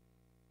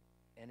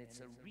 And it's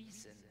a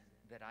reason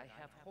that I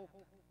have hope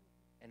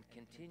and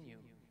continue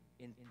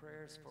in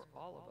prayers for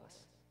all of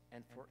us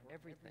and for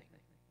everything.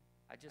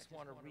 I just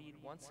want to read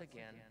once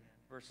again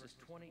verses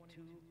 22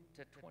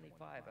 to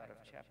 25 out of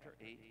chapter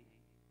 8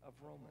 of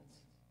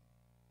Romans.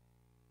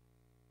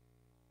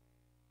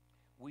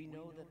 We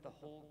know that the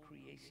whole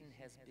creation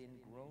has been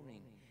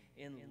groaning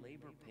in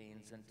labor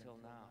pains until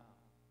now.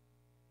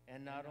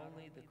 And not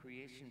only the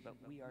creation, but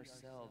we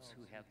ourselves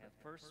who have the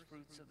first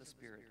fruits of the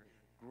Spirit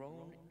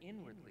groan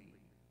inwardly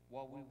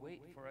while we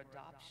wait for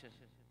adoption,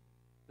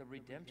 the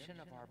redemption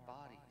of our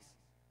bodies.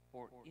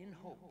 For in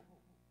hope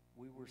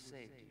we were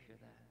saved. Do you hear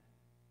that?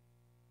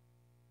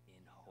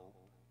 In hope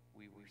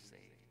we were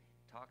saved.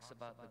 Talks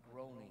about the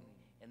groaning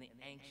and the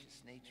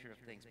anxious nature of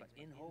things, but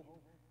in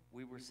hope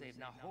we were saved.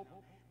 Now, hope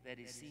that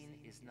is seen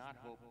is not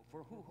hope,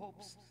 for who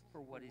hopes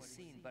for what is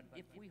seen? But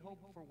if we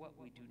hope for what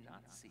we do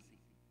not see,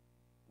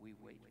 we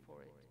wait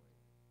for it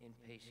in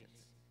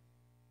patience.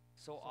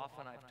 So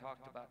often I've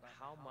talked about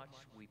how much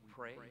we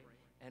pray,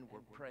 and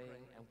we're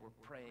praying, and we're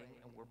praying,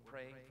 and we're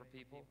praying for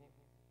people.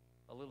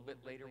 A little bit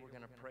later, we're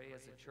going to pray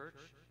as a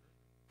church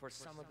for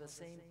some of the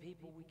same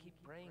people we keep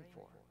praying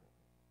for.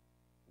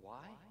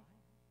 Why?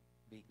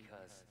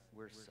 Because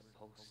we're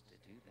supposed to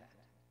do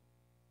that.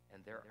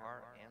 And there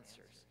are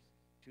answers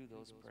to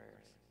those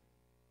prayers.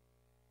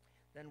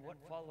 Then what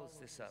follows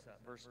this up?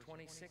 Verse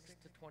 26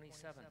 to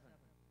 27.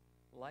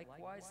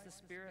 Likewise, the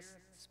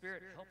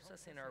Spirit helps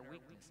us in our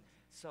weakness.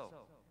 So,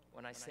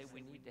 when I say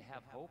we need to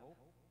have hope,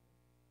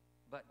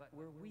 but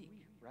we're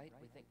weak, right?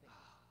 We think,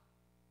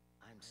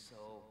 I'm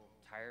so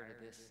tired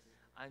of this.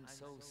 I'm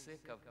so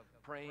sick of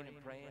praying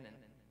and praying. And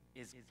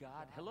is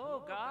God,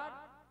 hello, God?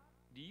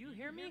 Do you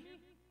hear me?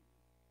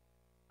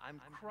 I'm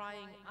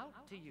crying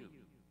out to you.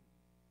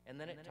 And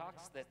then it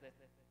talks that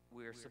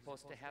we're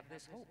supposed to have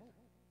this hope.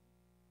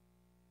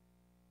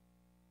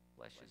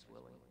 Flesh is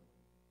willing.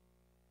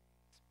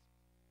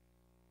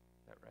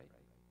 Is that right?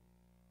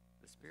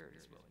 The Spirit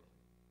is willing.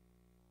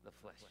 The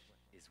flesh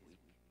is weak.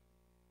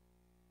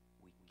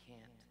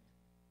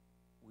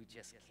 We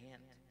just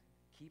can't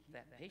keep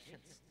that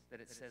patience that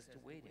it says to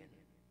wait in.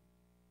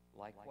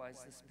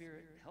 Likewise, the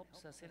Spirit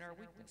helps us in our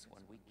weakness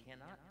when we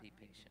cannot be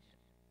patient.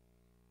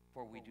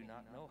 For we do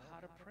not know how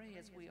to pray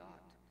as we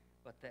ought.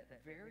 But that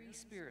very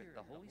Spirit,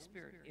 the Holy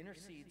Spirit,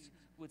 intercedes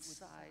with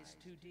sighs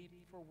too deep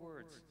for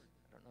words.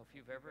 I don't know if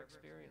you've ever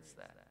experienced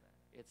that.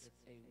 It's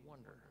a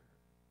wonder.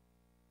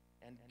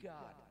 And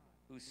God,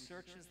 who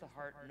searches the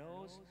heart,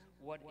 knows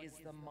what is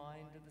the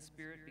mind of the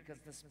Spirit, because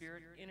the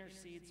Spirit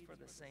intercedes for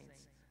the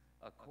saints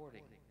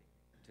according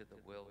to the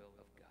will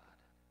of God.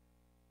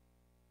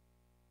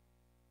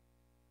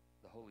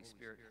 The Holy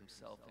Spirit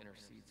himself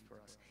intercedes for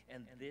us.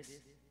 And this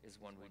is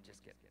when we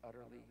just get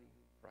utterly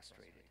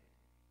frustrated.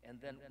 And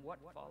then what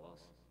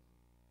follows?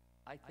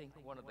 I think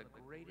one of the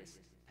greatest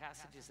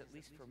passages, at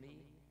least for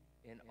me,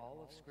 in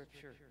all of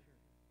Scripture.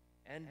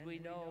 And we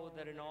know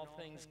that in all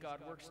things God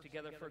works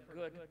together for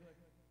good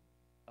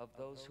of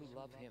those who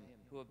love him,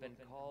 who have been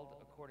called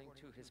according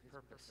to his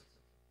purpose.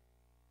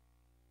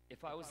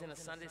 If I was in a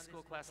Sunday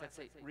school class, I'd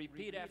say,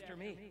 repeat after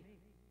me.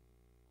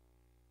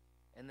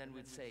 And then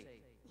we'd say,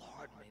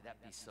 Lord, may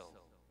that be so.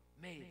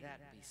 May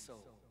that be so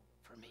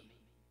for me.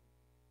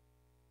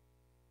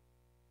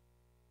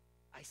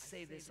 I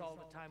say this all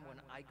the time when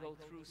I go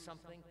through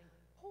something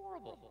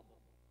horrible.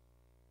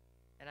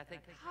 And I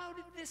think, how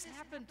did this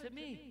happen to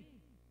me?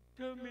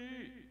 To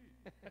me.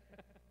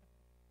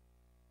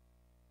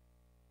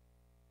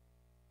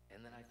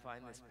 And then I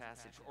find this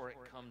passage, or it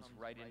comes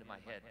right into my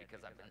head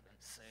because I've been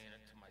saying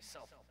it to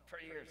myself for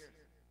years.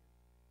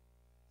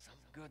 Some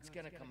good's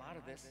going to come out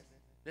of this.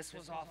 This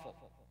was awful.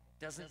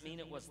 Doesn't mean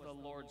it was the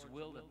Lord's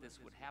will that this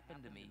would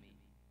happen to me.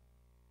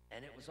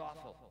 And it was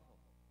awful.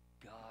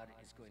 God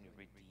is going to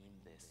redeem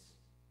this.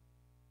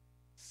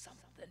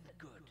 Something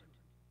good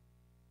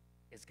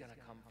is going to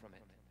come from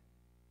it.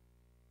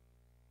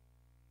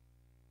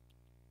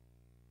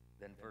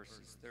 Then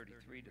verses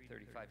 33 to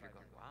 35, you're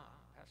going, wow,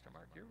 Pastor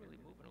Mark, you're really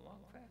moving along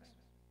fast.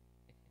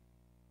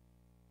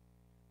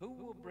 Who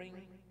will bring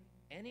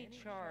any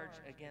charge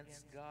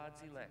against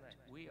God's elect?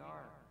 We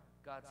are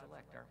God's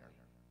elect, aren't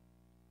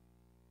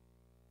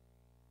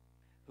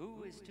we?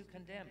 Who is to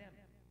condemn?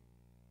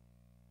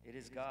 It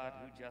is God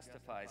who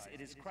justifies. It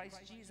is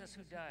Christ Jesus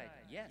who died,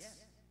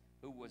 yes,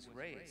 who was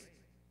raised,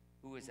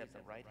 who is at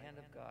the right hand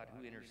of God,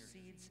 who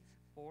intercedes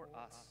for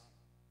us.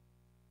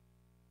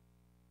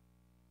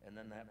 And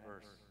then that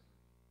verse.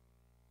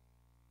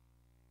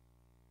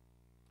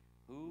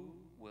 Who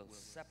will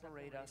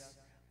separate us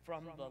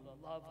from the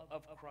love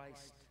of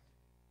Christ.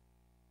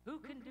 Who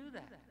can do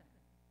that?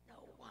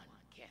 No one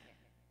can.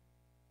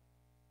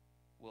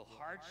 Will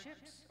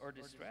hardships or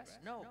distress?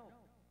 No.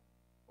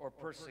 Or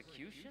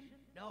persecution?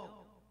 No.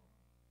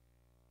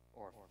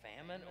 Or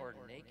famine or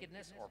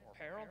nakedness or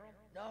peril?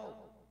 No.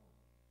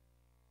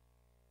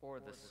 Or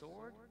the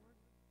sword?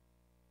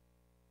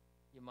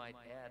 You might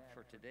add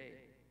for today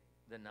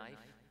the knife,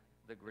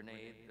 the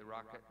grenade, the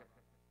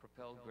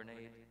rocket-propelled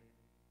grenade,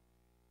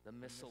 the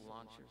missile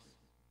launchers,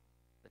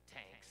 the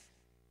tanks,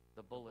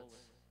 the bullets,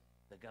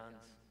 the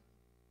guns.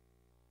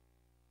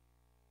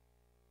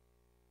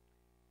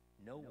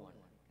 No one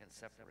can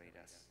separate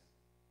us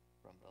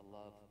from the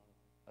love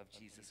of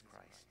Jesus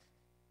Christ.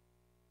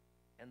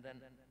 And then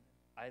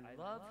I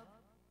love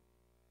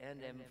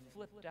and am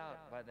flipped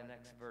out by the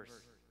next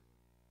verse,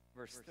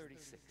 verse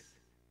 36.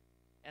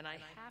 And I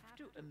have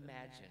to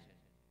imagine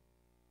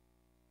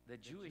the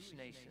Jewish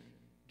nation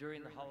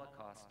during the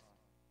Holocaust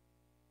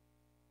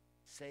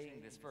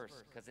saying this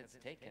verse, because it's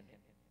taken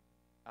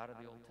out of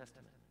the Old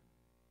Testament,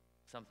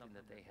 something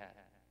that they had.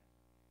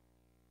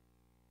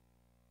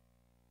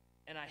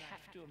 And I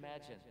have to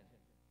imagine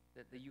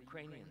that the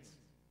Ukrainians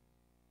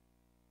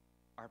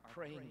are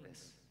praying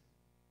this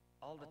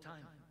all the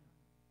time.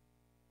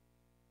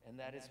 And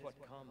that is what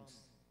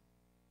comes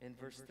in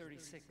verse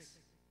 36.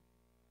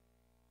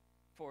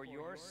 For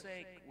your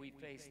sake we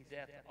face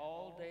death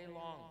all day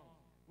long.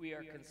 We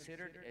are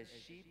considered as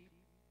sheep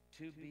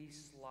to be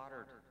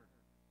slaughtered.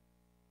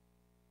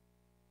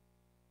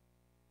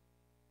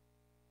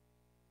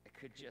 It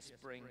could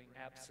just bring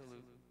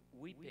absolute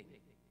weeping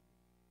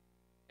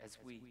as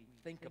we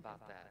think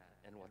about that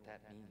and what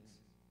that means.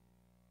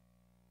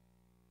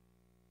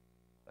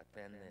 But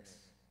then this,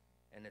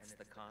 and it's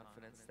the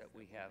confidence that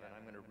we have, and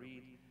I'm going to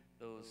read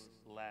those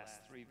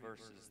last 3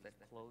 verses that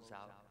close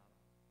out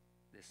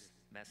this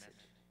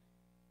message.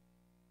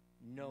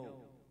 No,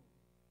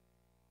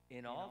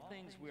 in all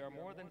things we are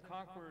more than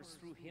conquerors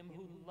through him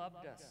who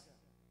loved us.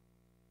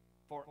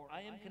 For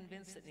I am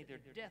convinced that neither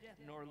death,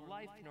 nor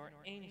life, nor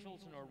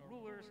angels, nor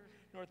rulers,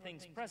 nor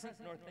things present,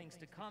 nor things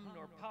to come,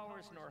 nor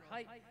powers, nor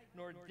height,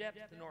 nor depth,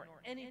 nor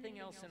anything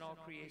else in all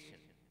creation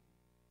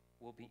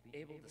will be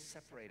able to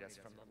separate us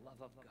from the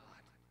love of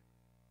God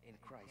in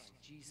Christ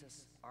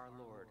Jesus our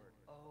Lord.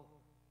 Oh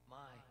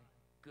my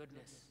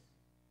goodness.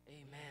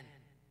 Amen.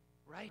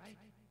 Right?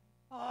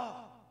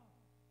 Oh,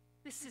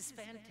 this is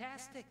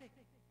fantastic.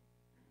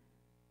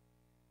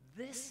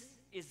 This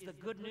is the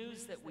good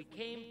news that we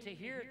came to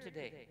hear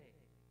today.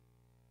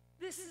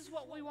 This is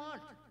what we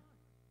want.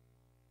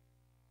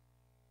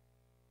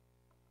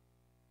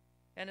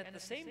 And at the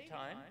same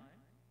time,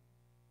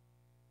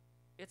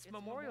 it's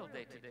Memorial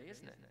Day today,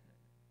 isn't it?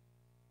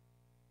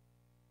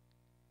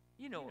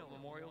 You know what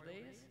Memorial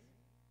Day is.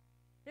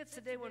 It's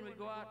the day when we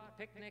go out,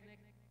 picnic,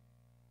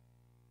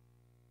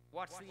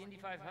 watch the Indy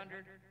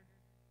 500,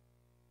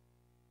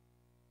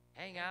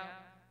 hang out,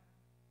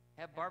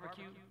 have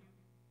barbecue.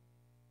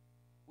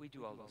 We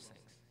do all those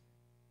things.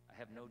 I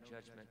have no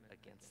judgment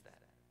against that.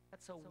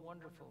 That's a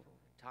wonderful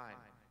time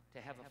to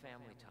have a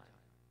family time.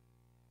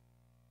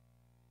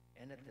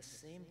 And at the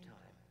same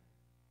time,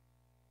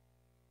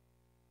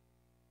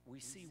 we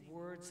see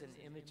words and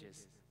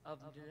images of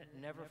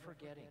never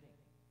forgetting,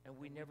 and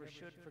we never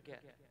should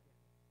forget.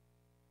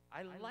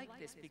 I like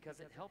this because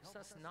it helps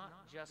us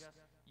not just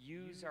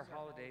use our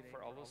holiday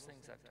for all those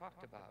things I've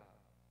talked about.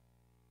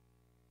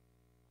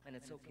 And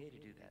it's okay to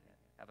do that.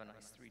 Have a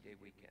nice 3-day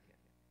weekend.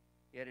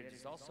 Yet it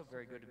is also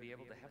very good to be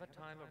able to have a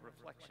time of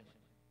reflection,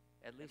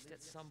 at least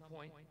at some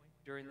point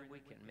during the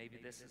weekend. Maybe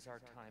this is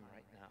our time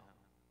right now.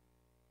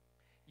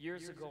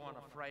 Years ago on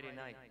a Friday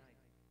night,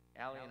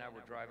 Allie and I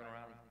were driving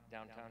around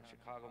downtown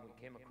Chicago, and we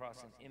came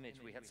across an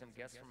image. We had some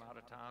guests from out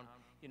of town.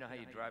 You know how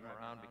you drive them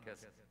around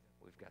because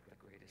we've got the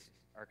greatest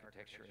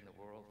architecture in the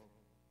world,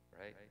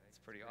 right? It's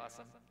pretty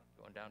awesome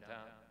going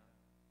downtown.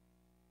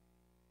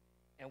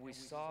 And we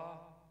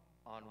saw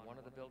on one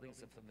of the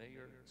buildings a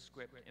familiar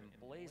script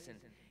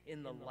emblazoned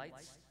in the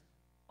lights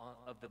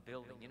of the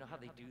building. You know how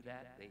they do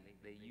that?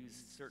 They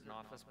use certain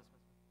office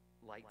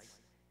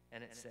lights,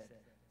 and it said,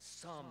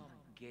 "Some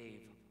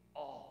gave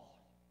all."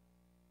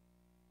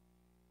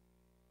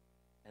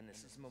 And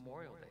this is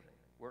Memorial Day.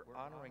 We're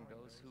honoring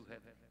those who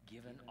have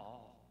given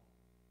all.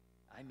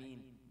 I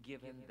mean,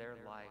 given their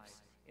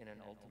lives in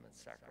an ultimate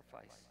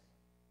sacrifice.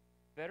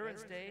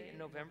 Veterans Day in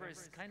November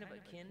is kind of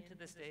akin to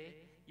this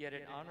day, yet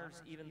it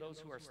honors even those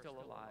who are still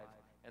alive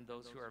and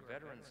those who are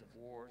veterans of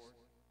wars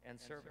and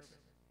service.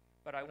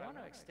 But I want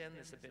to extend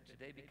this a bit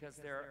today because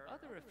there are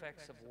other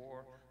effects of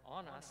war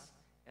on us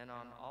and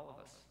on all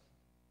of us.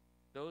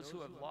 Those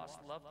who have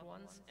lost loved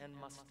ones and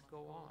must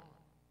go on.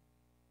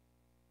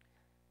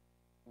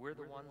 We're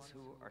the ones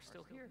who are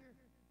still here.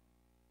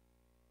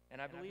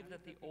 And I believe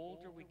that the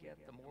older we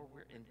get, the more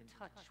we're in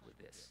touch with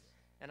this.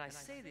 And I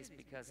say this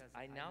because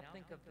I now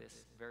think of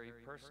this very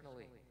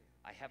personally.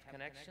 I have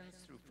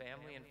connections through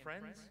family and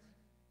friends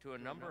to a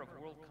number of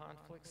world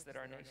conflicts that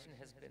our nation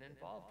has been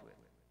involved with.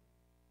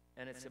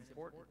 And it's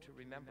important to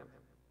remember.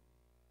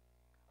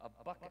 A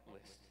bucket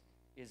list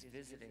is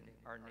visiting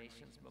our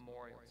nation's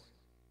memorials.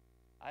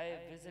 I have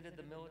visited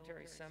the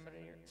military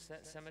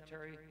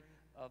cemetery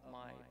of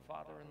my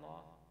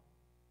father-in-law,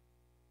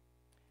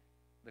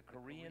 the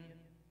Korean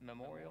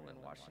Memorial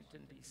in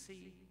Washington,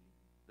 D.C.,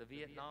 the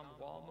Vietnam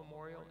Wall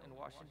Memorial in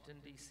Washington,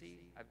 D.C.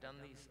 I've done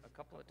these a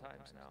couple of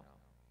times now.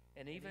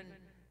 And even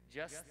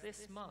just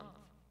this month,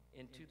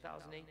 in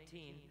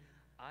 2018,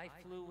 I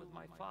flew with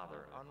my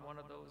father on one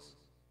of those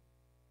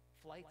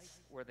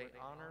flights where they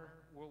honor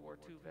World War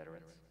II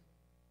veterans.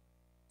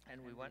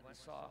 And we went and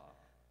saw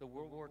the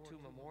World War II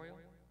Memorial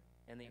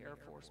and the Air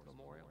Force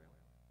Memorial.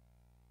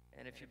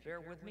 And if you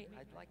bear with me,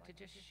 I'd like to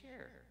just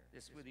share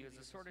this with you as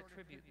a sort of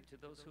tribute to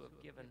those who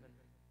have given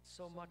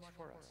so much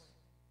for us.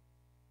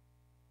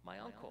 My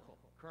uncle,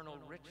 Colonel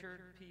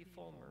Richard P.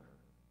 Fulmer,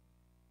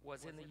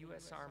 was in the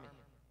U.S. Army.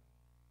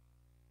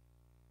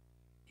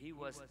 He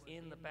was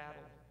in the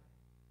battle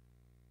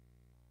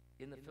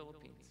in the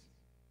Philippines.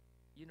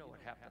 You know what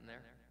happened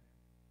there.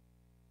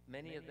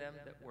 Many of them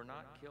that were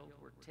not killed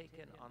were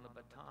taken on the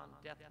Bataan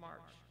Death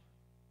March.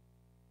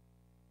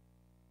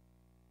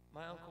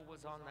 My uncle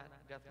was on that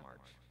death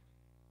march.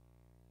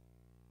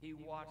 He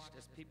watched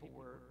as people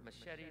were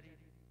macheted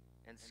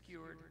and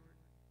skewered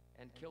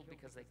and killed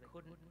because they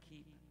couldn't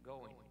keep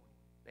going.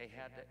 They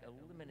had to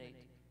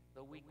eliminate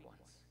the weak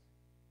ones,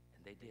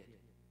 and they did.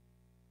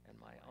 And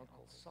my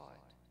uncle saw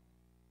it.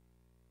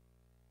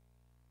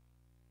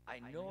 I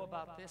know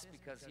about this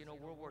because, you know,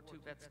 World War II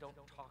vets don't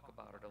talk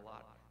about it a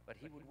lot, but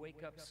he would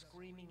wake up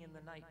screaming in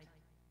the night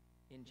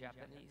in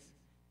Japanese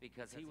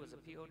because he was a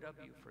POW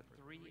for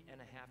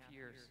 3.5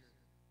 years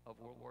of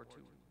World War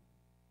II.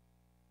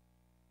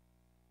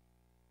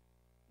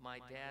 My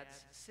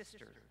dad's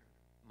sister,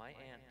 my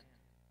aunt,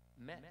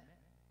 met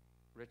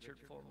Richard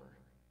Fulmer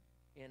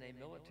in a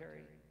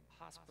military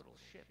hospital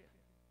ship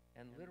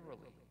and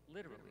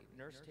literally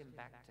nursed him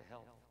back to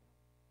health.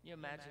 Can you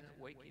imagine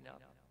waking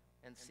up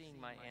and seeing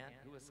my aunt,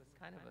 who was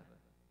kind of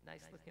a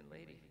nice-looking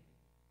lady,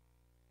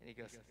 and he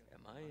goes,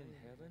 "Am I in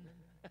heaven?"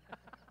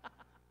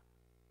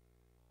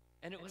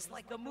 And it was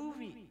like a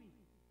movie.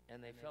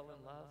 And they fell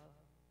in love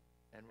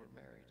and were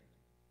married.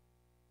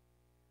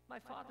 My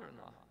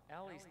father-in-law,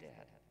 Allie's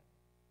dad,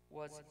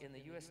 was in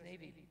the U.S.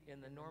 Navy in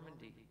the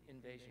Normandy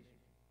invasion.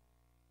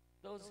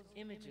 Those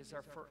images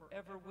are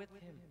forever with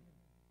him.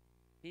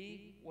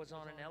 He was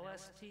on an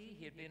LST.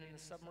 He had been in a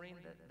submarine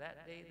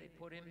that day they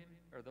put him,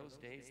 or those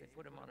days they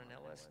put him on an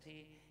LST,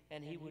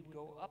 and he would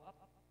go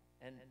up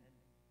and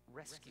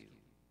rescue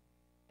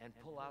and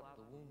pull out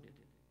the wounded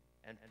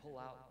and pull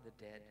out the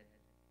dead.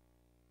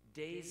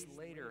 Days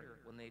later,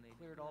 when they'd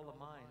cleared all the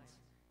mines,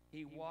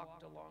 he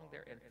walked along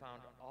there and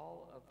found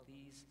all of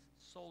these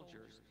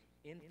soldiers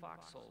in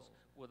foxholes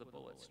with a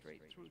bullet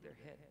straight through their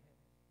head.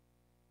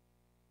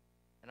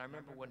 And I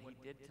remember when he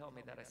did tell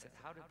me that, I said,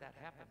 "How did that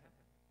happen?"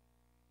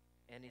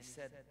 And he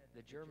said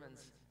the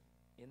Germans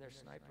in their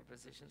sniper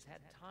positions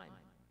had time,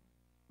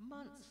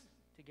 months,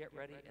 to get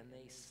ready, and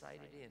they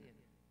sighted in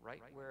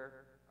right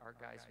where our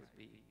guys would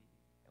be.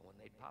 And when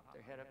they'd pop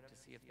their head up to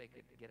see if they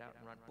could get out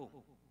and run,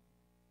 boom,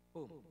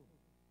 boom,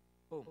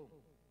 boom.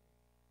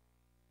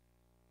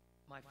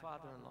 My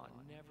father-in-law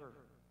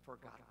never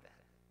forgot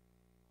that.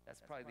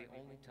 That's probably the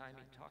only time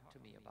he talked to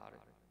me about it.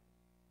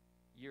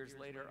 Years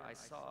later, I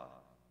saw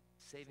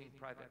Saving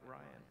Private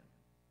Ryan.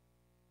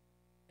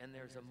 And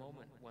there's a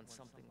moment when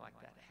something like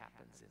that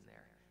happens in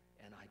there,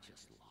 and I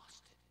just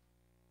lost it.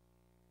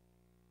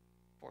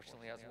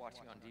 Fortunately, I was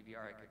watching on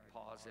DVR. I could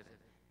pause it.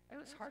 It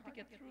was hard to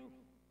get through.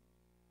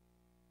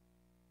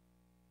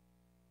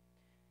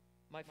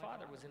 My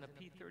father was in a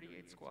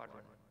P-38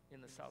 squadron in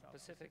the South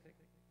Pacific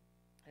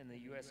in the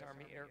U.S.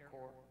 Army Air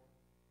Corps.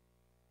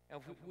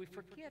 And we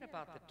forget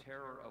about the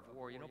terror of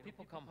war. You know,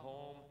 people come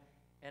home,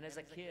 and as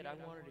a kid, I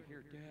wanted to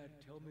hear, "Dad,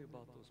 tell me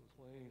about those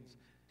planes.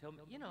 Tell me,"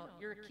 you know,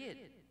 you're a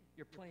kid.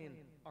 You're playing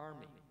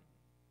Army.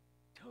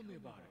 "Tell me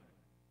about it."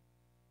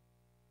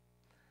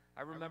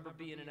 I remember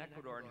being in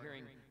Ecuador and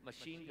hearing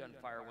machine gun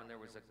fire when there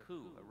was a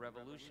coup, a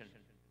revolution.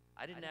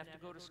 I didn't have to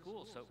go to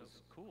school, so it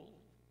was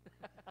cool.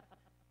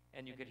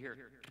 And you could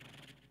hear,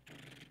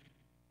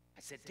 I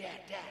said,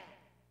 "Dad,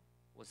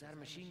 was that a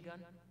machine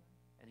gun?"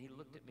 And he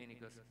looked at me and he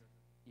goes,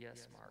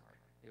 "Yes, Mark,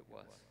 it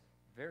was,"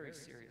 very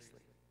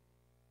seriously.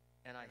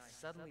 And I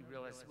suddenly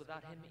realized,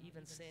 without him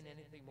even saying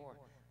anything more,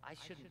 I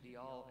shouldn't be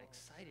all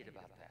excited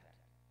about that.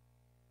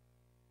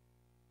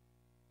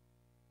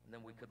 And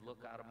then we could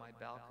look out of my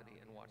balcony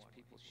and watch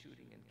people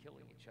shooting and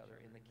killing each other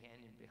in the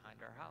canyon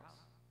behind our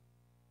house.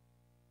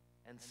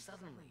 And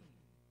suddenly,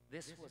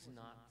 this was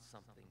not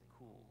something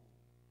cool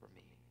for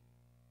me.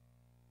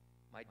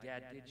 My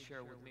dad did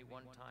share with me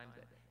one time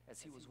that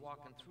as he was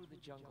walking through the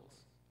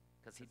jungles,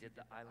 because he did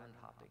the island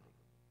hopping,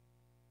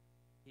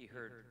 he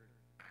heard,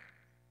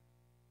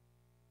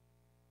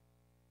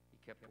 he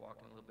kept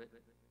walking a little bit.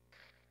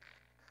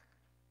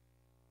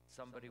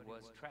 Somebody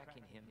was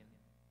tracking him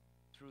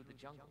through the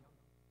jungle.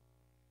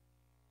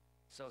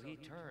 So he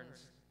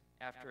turns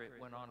after it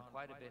went on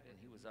quite a bit and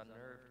he was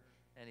unnerved,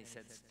 and he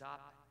said,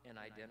 "Stop and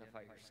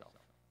identify yourself."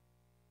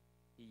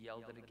 He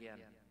yelled it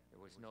again.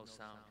 There was no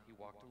sound. He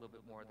walked a little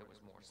bit more, there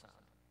was more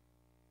sound.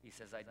 He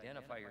says,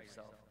 identify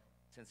yourself.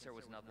 Since there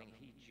was nothing,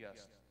 he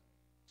just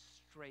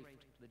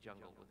strafed the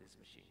jungle with his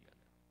machine gun.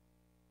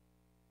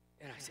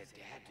 And I said,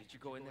 Dad, did you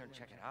go in there and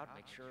check it out,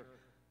 make sure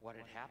what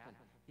had happened?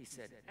 He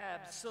said,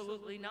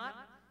 absolutely not.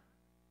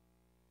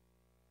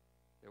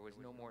 There was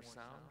no more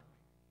sound,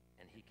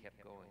 and he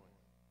kept going.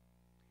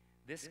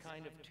 This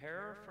kind of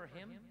terror for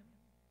him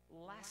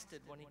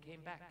lasted when he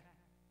came back.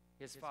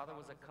 His father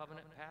was a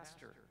covenant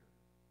pastor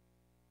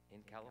in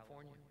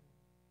California.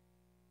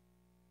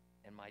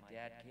 And my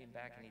dad came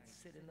back and he'd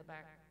sit in the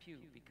back pew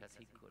because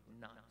he could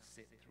not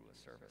sit through a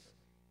service.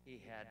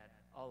 He had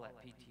all that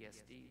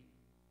PTSD.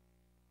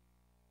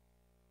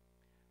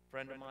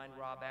 Friend of mine,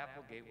 Rob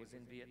Applegate, was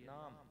in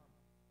Vietnam.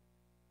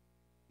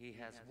 He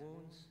has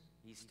wounds.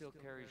 He still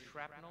carries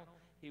shrapnel.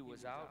 He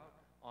was out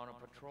on a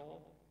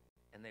patrol,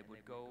 and they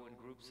would go in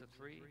groups of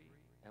 3,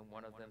 and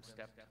one of them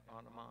stepped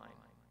on a mine.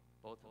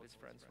 Both of his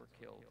friends were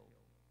killed,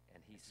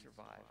 and he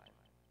survived.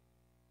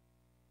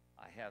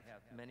 I have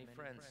many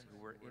friends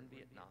who were in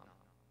Vietnam.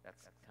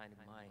 That's kind of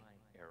my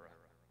era.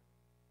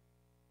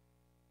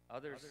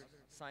 Others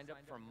signed up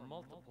for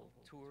multiple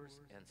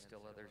tours, and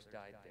still others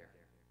died there.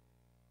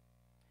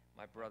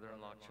 My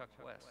brother-in-law, Chuck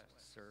West,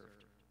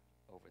 served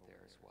over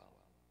there as well.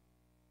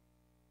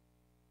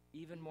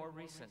 Even more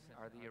recent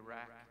are the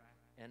Iraq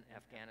and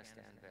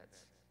Afghanistan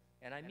vets,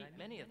 and I meet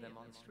many of them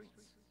on the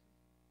streets.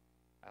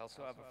 I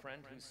also have a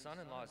friend whose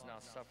son-in-law is now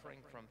suffering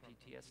from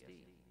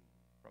PTSD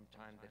from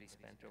time that he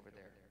spent over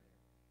there.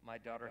 My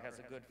daughter has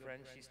a good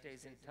friend she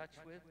stays in touch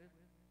with,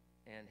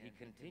 and he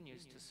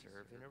continues to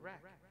serve in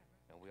Iraq.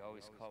 And we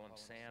always call him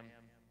Sam,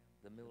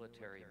 the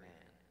military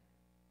man.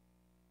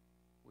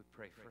 We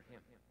pray for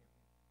him.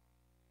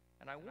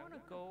 And I want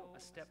to go a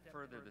step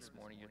further this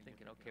morning. You're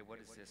thinking, okay, what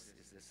is this?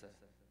 Is this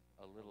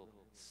a little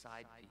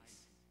side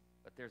piece?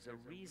 But there's a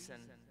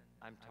reason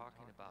I'm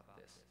talking about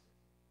this.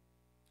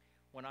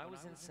 When I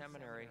was in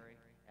seminary,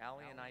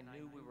 Allie and I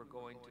knew we were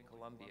going to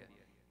Colombia,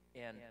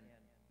 and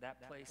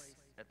that place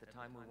at the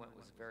time we went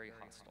was very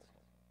hostile.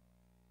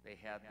 They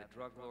had the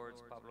drug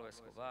lords, Pablo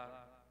Escobar,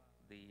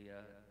 the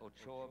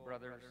Ochoa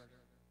brothers.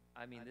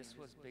 I mean, this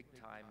was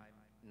big-time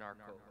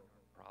narco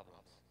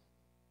problems.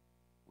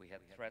 We had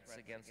threats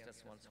against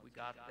us once we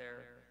got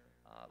there,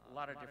 a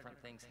lot of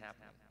different things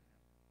happening.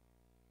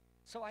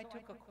 So I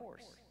took a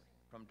course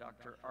from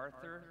Dr.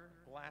 Arthur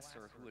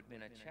Glasser, who had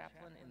been a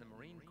chaplain in the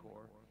Marine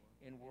Corps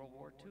in World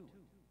War II.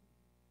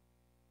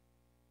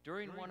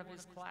 During one of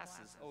his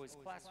classes, his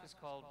class was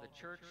called The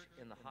Church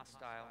in the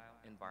Hostile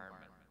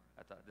Environment.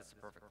 I thought, this is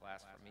a perfect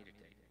class for me to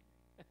take.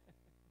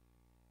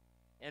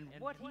 And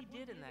what he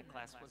did in that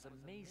class was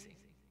amazing.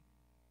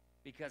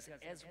 Because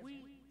as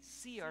we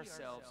see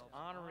ourselves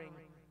honoring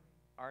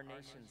our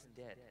nation's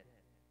dead,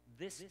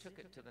 this took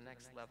it to the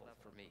next level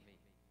for me.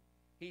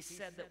 He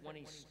said that when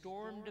he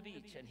stormed a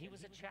beach, and he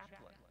was a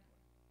chaplain,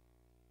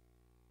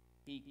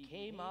 he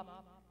came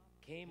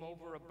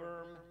over a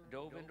berm,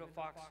 dove into a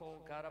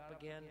foxhole, got up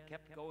again,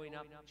 kept going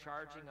up,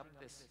 charging up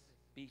this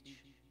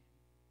beach.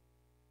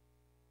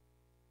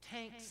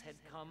 Tanks had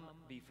come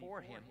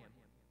before him,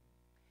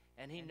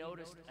 and he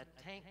noticed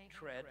a tank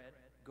tread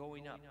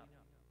going up,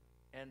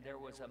 and there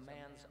was a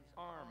man's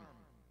arm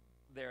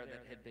there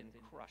that had been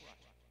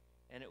crushed,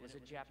 and it was a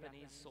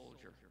Japanese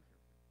soldier,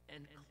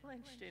 and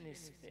clenched in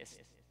his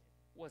fist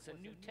was a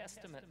New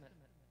Testament.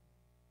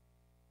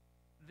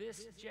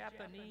 This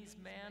Japanese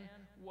man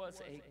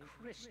was a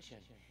Christian.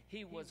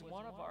 He was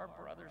one of our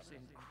brothers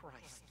in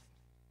Christ.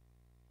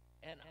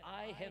 And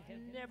I have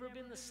never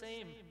been the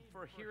same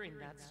for hearing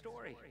that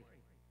story.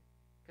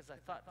 Because I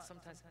thought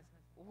sometimes,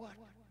 what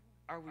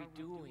are we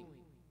doing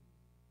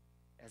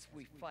as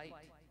we fight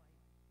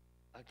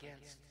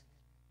against?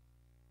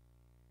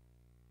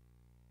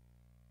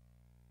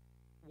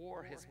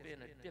 War has been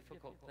a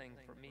difficult thing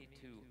for me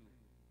to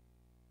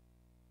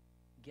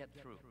get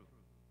through.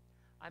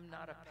 I'm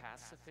not a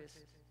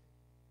pacifist,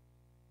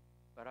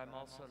 but I'm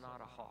also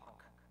not a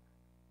hawk.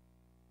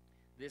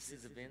 This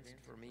is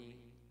evinced for me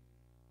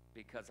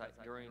because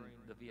during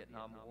the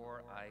Vietnam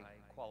War, I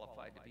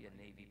qualified to be a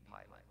Navy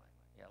pilot.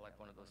 Yeah, like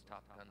one of those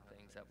Top Gun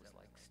things that was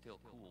like still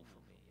cool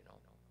for me, you know.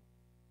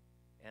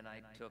 And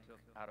I took,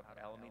 out of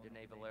Alameda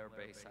Naval Air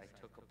Base, I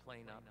took a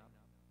plane up,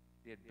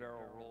 did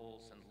barrel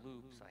rolls and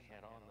loops. I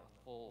had on the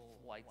full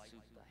flight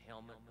suit, the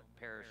helmet, the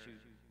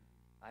parachute.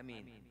 I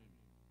mean,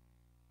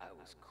 I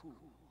was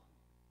cool,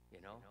 you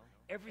know?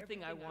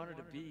 Everything I wanted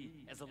to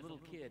be as a little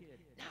kid,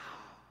 now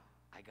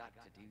I got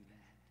to do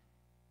that.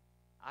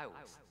 I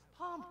was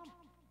pumped,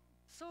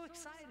 so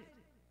excited.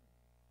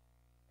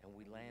 And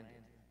we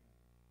landed.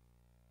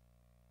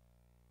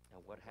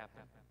 And what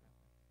happened?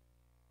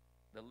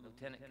 The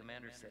lieutenant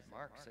commander said,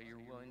 Mark, so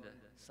you're willing to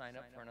sign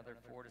up for another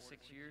 4 to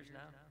 6 years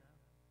now?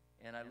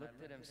 And I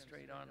looked at him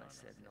straight on, and I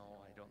said,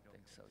 no, I don't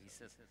think so. He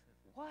says,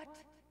 what?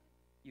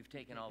 You've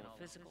taken all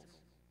the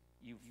physicals,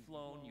 you've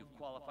flown, you've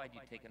qualified,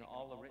 you've taken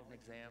all the written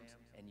exams,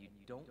 and you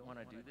don't want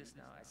to do this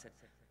now? I said,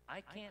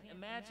 I can't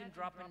imagine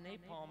dropping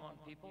napalm on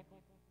people.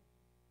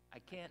 I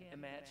can't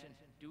imagine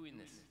doing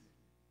this.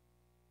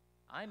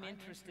 I'm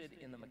interested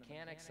in the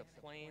mechanics of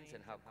planes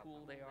and how cool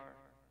they are.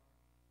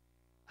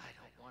 I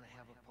don't want to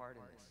have a part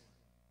in this.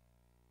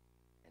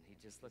 And he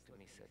just looked at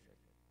me and said,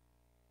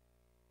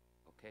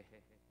 okay.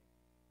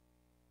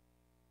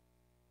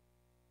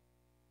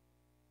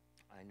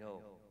 I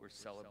know we're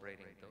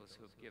celebrating those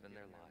who have given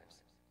their lives,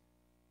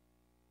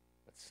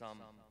 but some,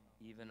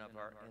 even of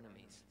our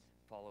enemies,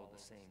 follow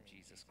the same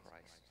Jesus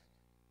Christ.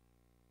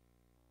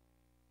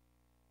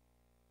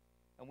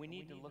 And we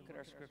need to look at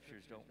our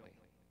scriptures, don't we?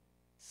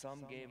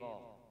 Some gave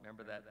all.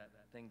 Remember that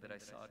thing that I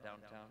saw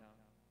downtown?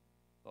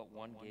 But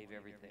one gave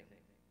everything.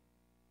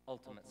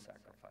 Ultimate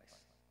sacrifice.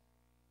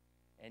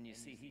 And you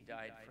see, he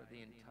died for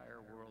the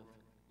entire world.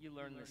 You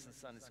learned this in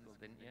Sunday school,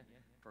 didn't you?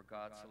 For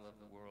God so loved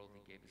the world,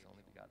 he gave his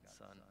only begotten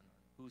Son.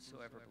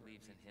 Whosoever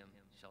believes in him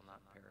shall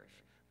not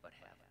perish, but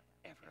have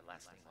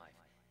everlasting life.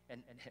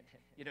 And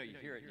you know, you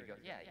hear it and you go,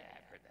 yeah,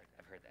 I've heard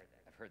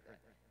that.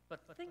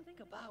 But think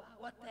about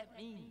what that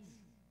means.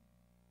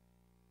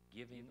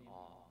 Giving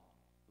all.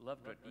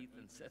 Loved what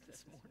Ethan said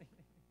this morning.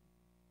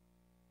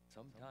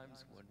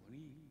 Sometimes when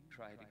we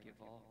try to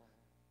give all,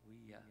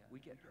 we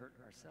get hurt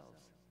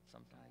ourselves.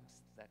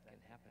 Sometimes that can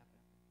happen.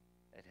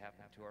 It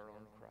happened to our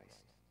own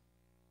Christ.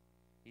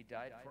 He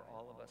died for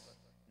all of us,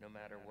 no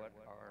matter what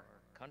our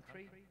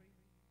country,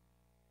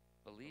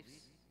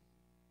 beliefs.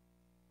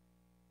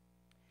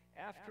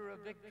 After a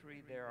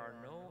victory, there are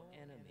no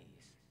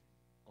enemies,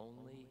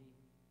 only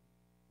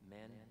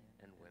men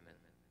and women.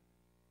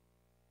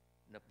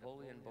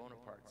 Napoleon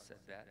Bonaparte said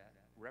that,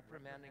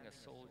 reprimanding a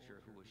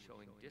soldier who was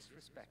showing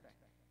disrespect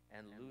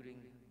and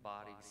looting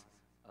bodies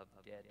of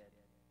dead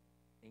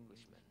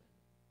Englishmen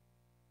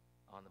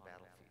on the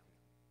battlefield.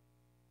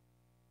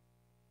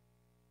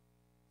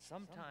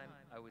 Sometime,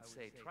 I would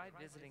say, try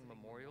visiting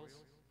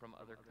memorials from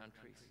other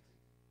countries.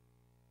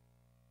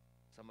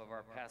 Some of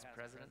our past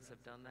presidents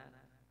have done that,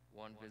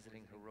 one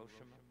visiting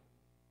Hiroshima.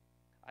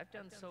 I've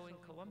done so in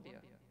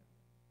Colombia.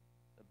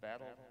 The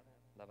battle,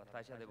 La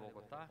Batalla de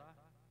Bogotá,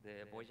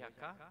 de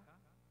Boyacá,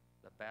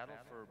 the battle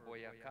for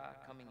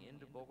Boyacá coming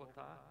into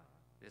Bogotá.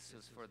 This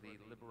was for the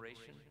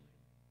liberation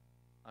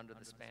under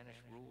the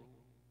Spanish rule.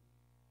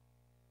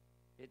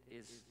 It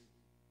is...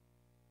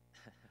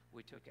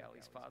 We took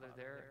Allie's father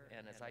there,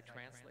 and as I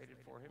translated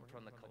for him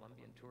from the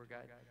Colombian tour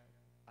guide,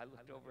 I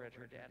looked over at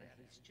her dad, and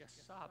he's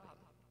just sobbing.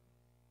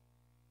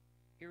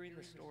 Hearing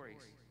the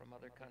stories from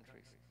other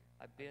countries.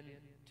 I've been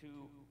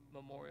to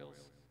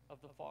memorials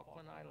of the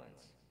Falkland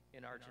Islands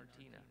in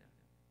Argentina,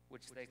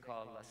 which they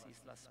call Las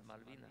Islas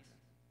Malvinas.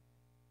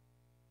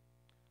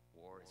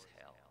 War is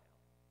hell.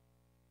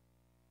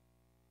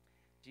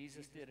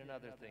 Jesus did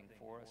another thing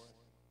for us.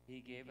 He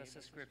gave us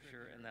a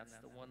scripture, and that's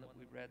the one that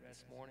we read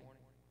this morning,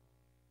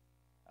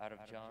 out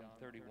of John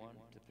 31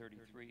 to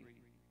 33.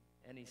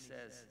 And he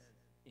says,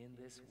 in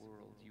this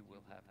world you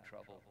will have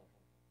trouble,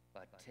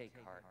 but take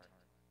heart.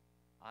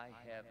 I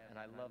have, and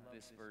I love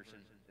this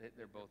version,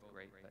 they're both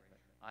great, but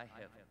I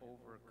have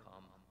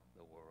overcome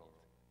the world.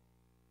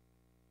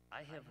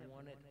 I have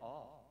won it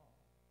all.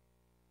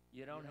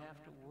 You don't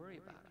have to worry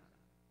about it.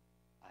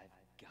 I've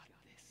got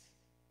this.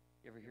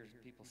 You ever hear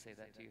people say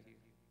that to you?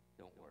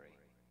 Don't worry.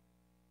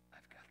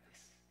 I've got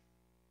this.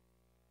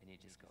 And you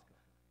just go,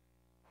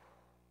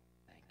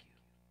 thank you.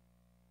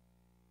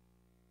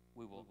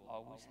 We will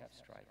always have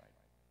strife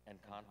and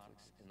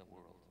conflicts in the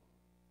world.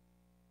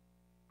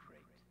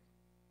 Great.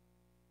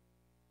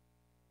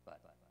 But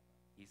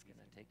he's going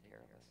to take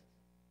care of us.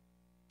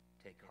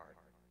 Take heart.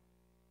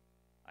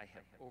 I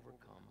have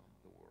overcome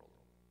the world.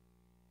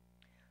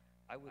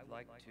 I would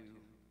like to,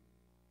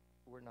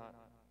 we're not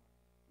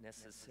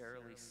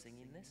necessarily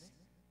singing this.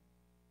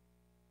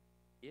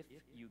 If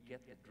you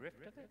get the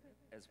drift of it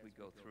as we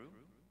go through,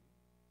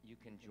 you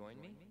can join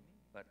me,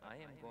 but I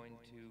am going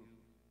to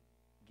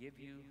give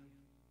you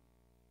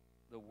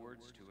the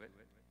words to it.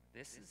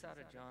 This is out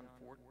of John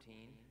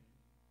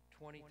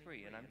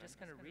 14:23, and I'm just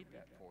going to read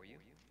that for you.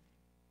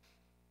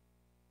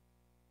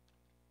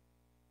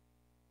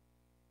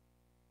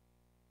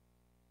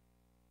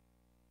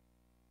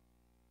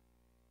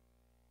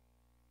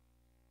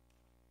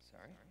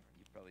 Sorry,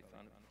 you probably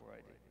found it before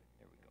I did.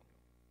 There we go.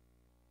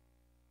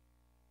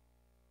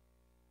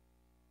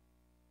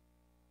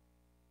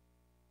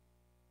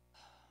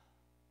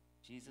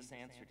 Jesus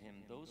answered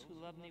him, "Those who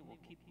love me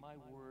will keep my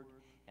word,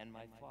 and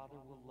my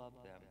Father will love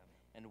them,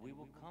 and we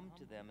will come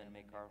to them and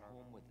make our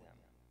home with them."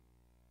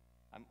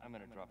 I'm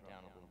going to drop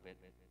down a little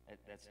bit.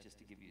 That's just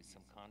to give you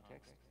some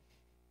context.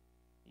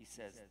 He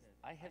says,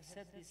 "I have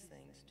said these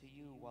things to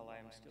you while I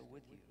am still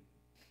with you.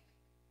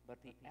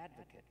 But the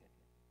Advocate,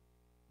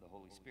 the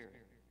Holy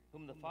Spirit,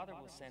 whom the Father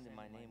will send in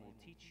my name, will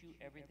teach you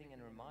everything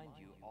and remind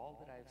you all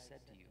that I have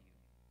said to you.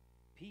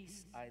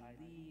 Peace I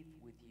leave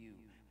with you.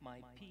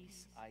 My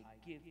peace I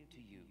give to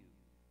you.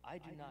 I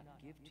do not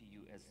give to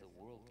you as the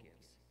world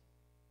gives.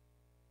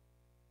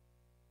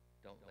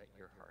 Don't let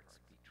your hearts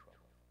be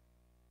troubled."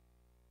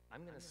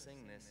 I'm going to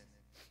sing this.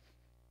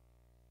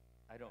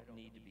 I don't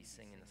need to be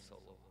singing a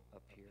solo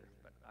up here,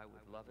 but I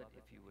would love it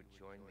if you would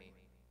join me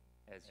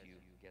as you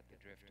get the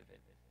drift of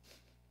it.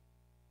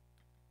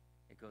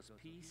 It goes,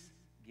 peace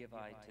give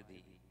I to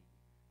thee.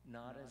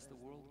 Not as the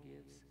world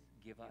gives,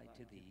 give I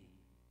to thee.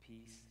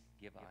 Peace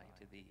give I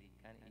to thee.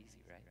 Kind of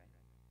easy, right?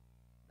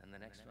 And the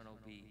next one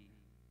will be,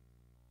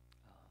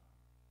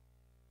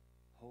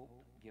 hope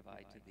give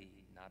I to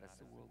thee. Not as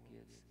the world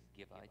gives,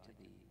 give I to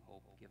thee.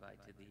 Hope give I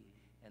to thee.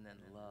 And then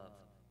love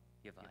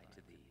give I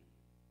to thee.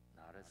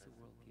 Not as the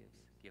world gives,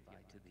 give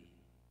I to thee.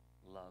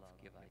 Love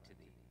give I to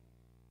thee.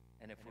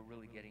 And if we're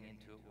really getting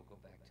into it, we'll go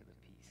back to the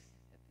peace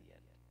at the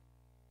end.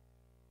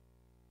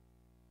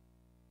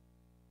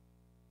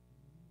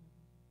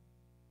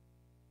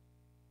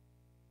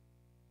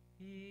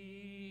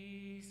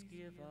 Peace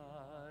give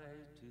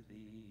I to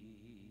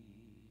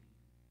thee,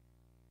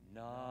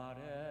 not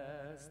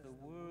as the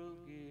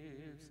world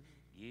gives,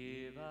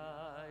 give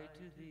I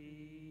to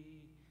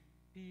thee.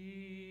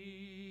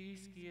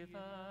 Peace give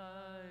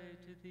I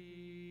to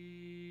thee.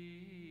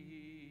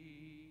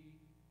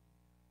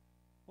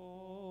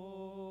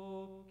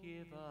 Hope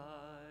give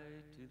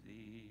I to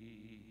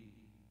thee,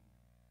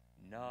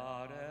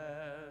 not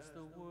as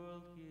the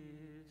world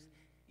gives,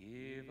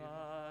 give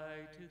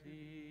I to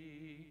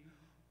thee.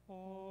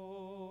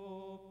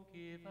 Hope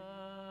give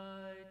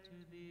I to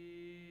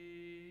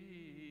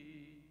thee.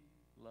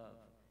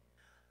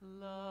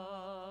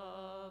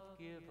 Love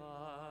give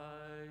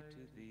I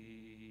to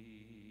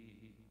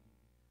thee,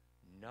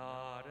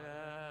 not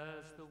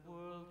as the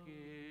world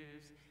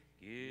gives,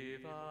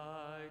 give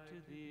I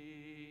to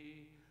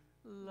thee.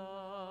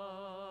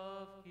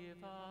 Love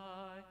give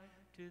I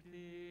to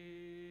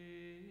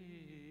thee.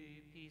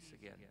 Peace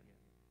again.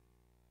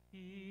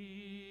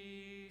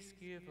 Peace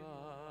give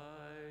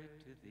I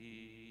to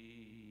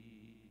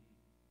thee,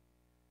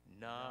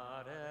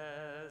 not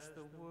as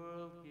the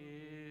world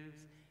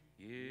gives,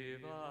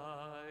 give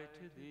I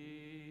to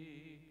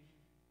thee.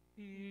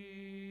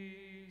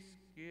 Peace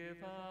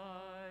give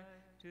I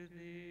to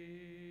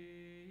thee.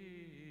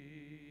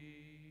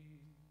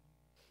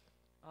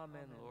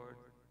 Amen, Lord.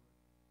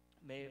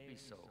 May it be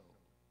so.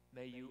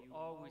 May you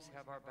always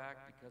have our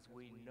back, because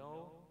we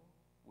know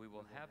we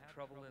will have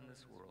trouble in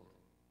this world.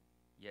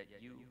 Yet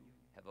you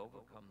have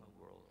overcome the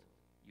world.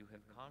 You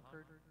have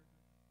conquered,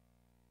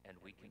 and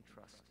we can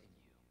trust in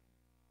you.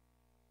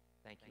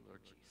 Thank you,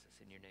 Lord Jesus.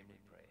 In your name we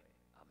pray.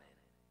 Amen.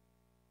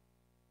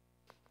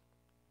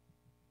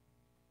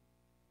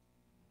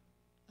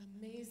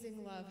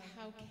 Amazing love,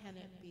 how can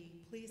it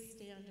be? Please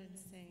stand and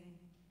sing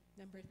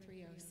number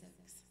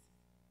 306.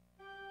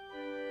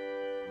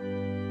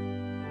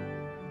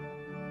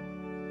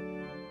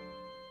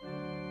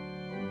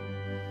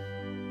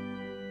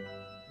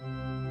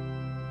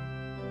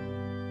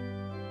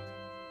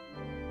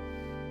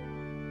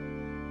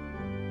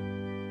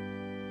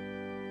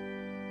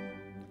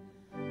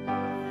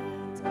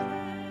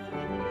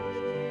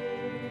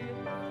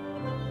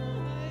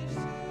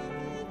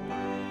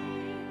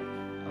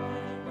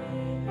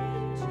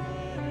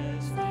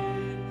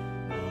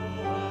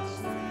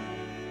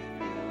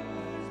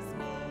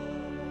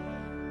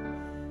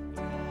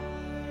 Thank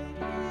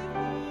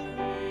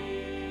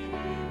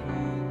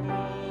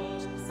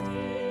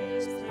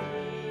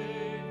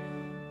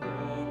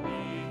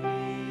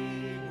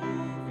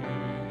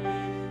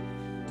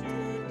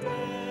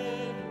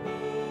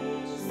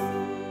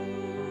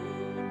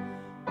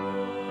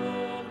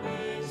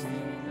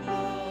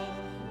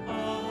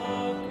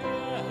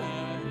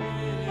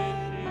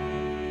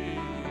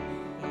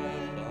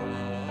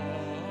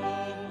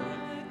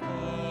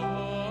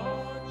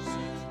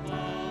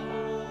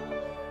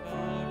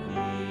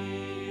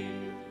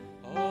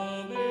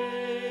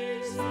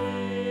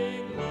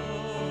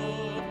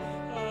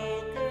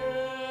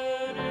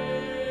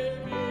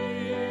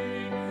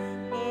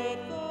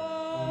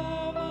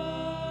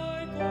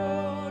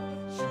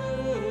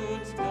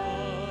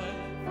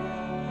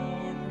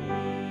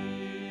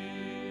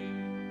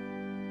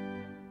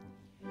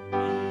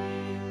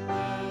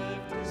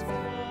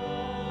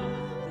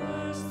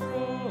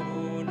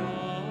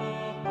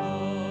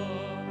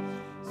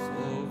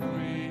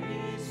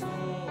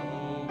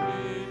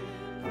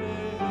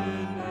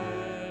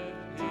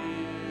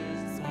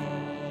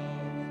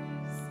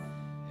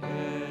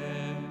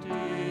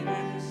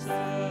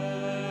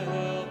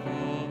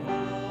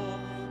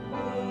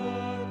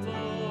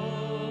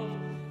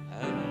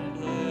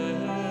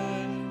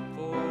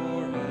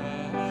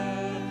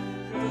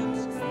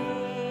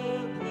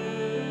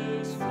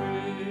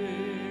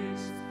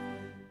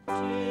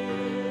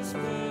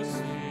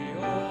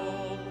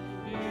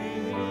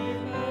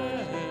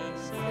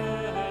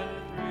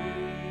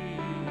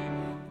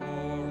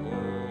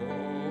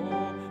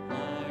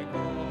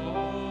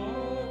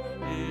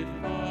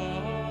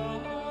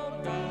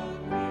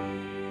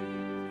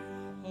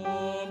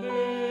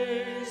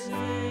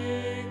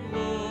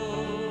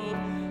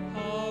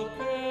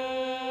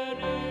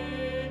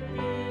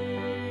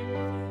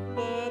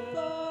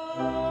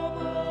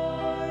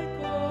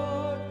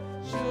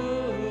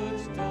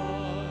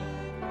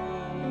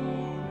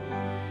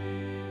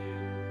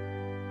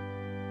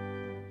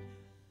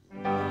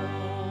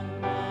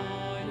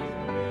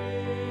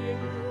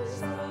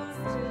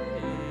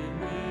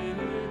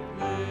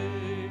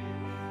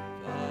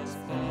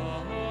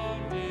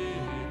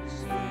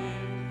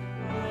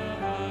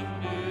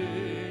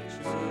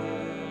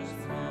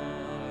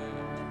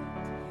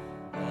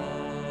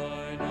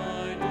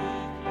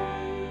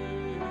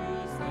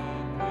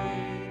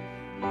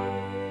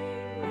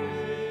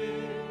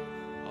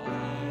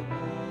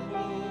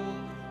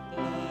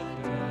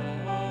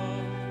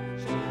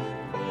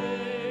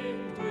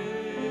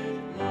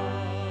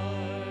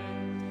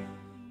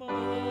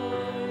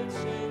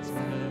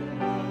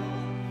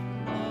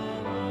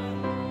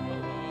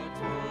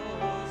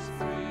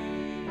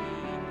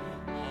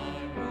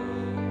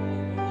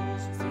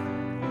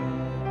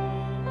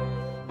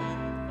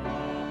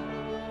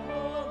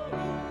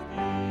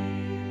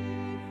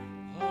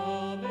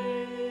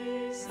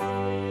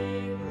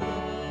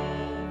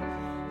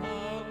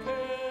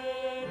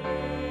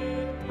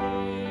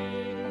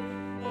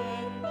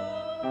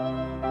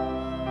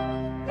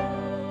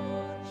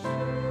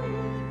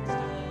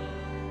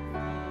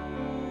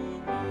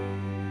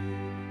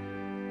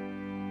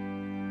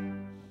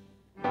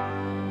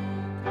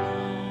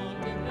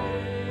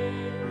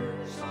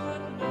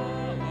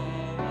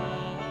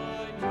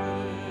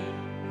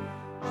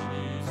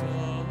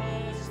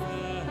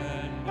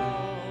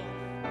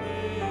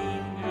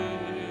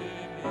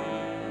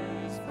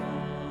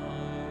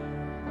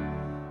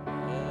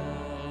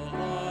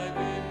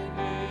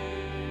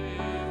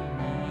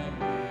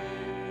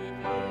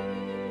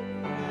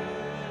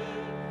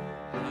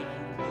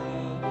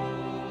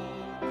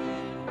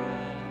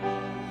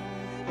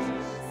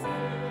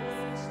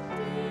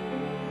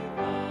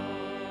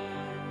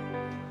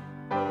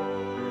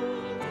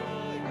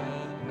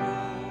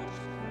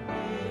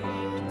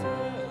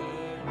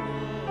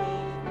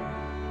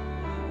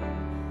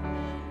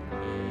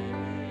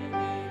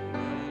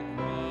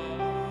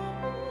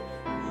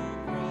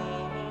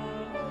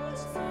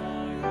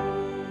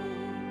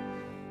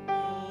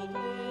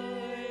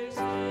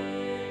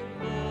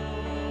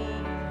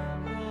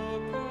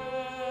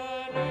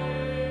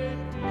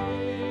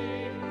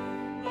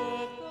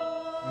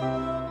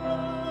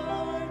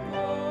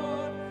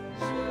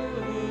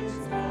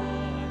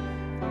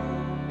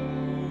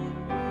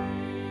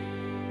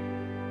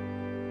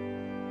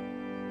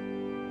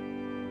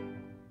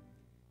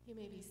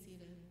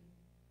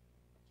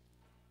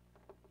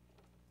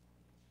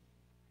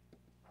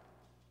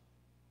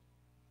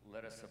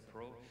let us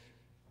approach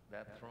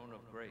that throne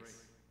of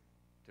grace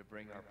to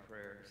bring our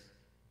prayers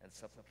and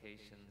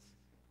supplications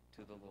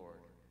to the Lord.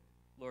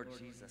 Lord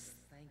Jesus,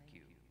 thank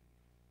you.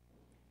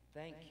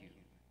 Thank you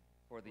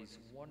for these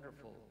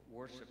wonderful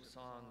worship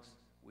songs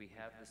we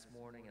have this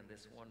morning and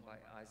this one by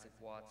Isaac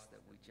Watts that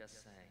we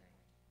just sang.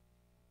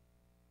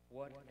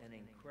 What an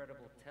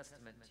incredible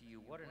testament to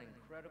you. What an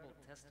incredible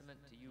testament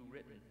to you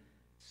written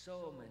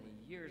so many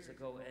years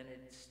ago, and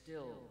it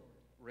still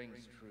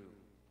rings true.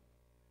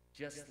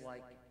 Just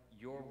like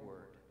your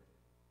word,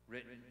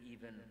 written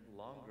even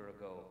longer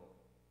ago,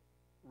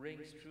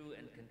 rings true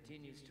and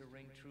continues to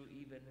ring true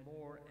even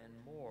more and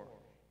more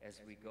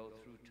as we go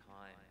through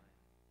time,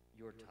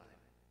 your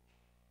time.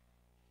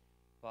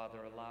 Father,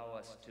 allow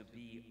us to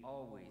be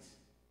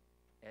always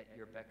at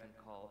your beck and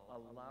call.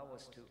 Allow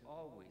us to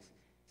always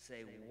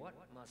say, what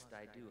must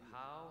I do?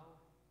 How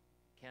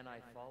can I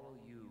follow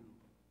you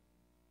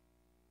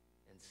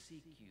and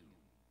seek you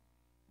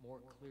more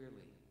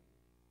clearly,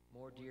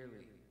 more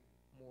dearly,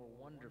 more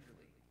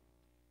wonderfully?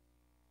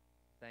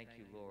 Thank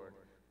you, Lord,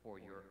 for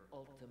your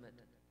ultimate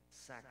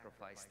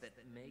sacrifice that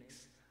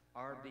makes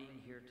our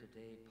being here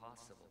today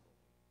possible.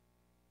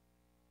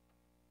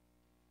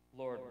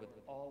 Lord, with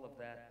all of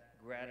that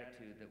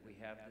gratitude that we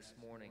have this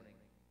morning,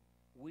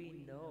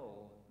 we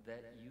know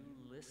that you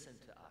listen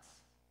to us.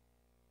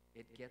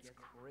 It gets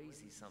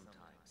crazy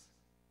sometimes.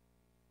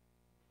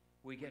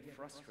 We get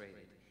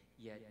frustrated,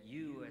 yet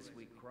you, as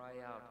we cry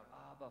out,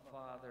 Abba,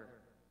 Father,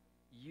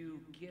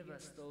 you give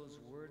us those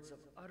words of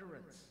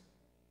utterance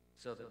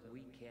so that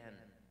we can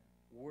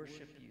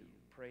worship you,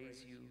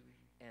 praise you,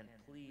 and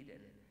plead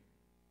and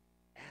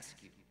ask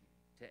you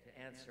to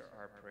answer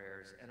our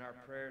prayers. And our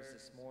prayers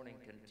this morning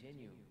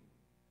continue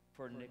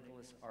for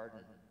Nicholas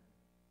Arden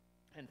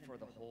and for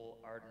the whole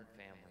Arden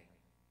family.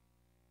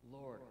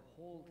 Lord,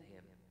 hold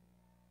him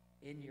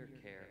in your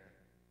care.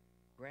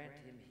 Grant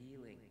him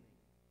healing.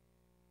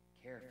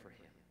 Care for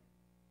him.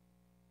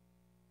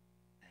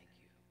 Thank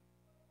you.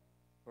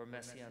 For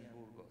Messian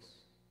Burgos.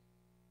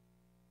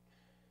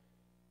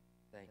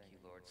 Thank you,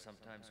 Lord.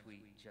 Sometimes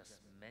we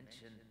just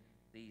mention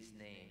these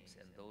names,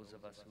 and those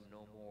of us who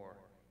know more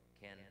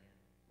can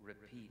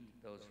repeat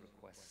those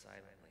requests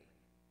silently.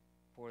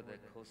 For the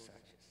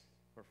Kosaches,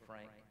 for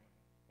Frank,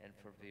 and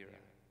for Vera,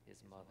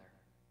 his mother.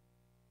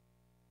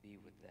 Be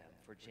with them.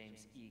 For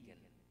James Egan,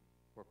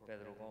 for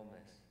Pedro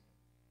Gomez,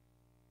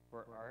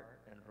 for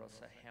Art and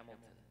Rosa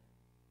Hamilton,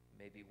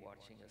 maybe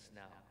watching us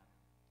now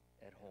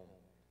at home.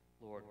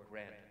 Lord,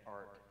 grant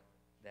Art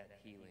that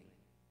healing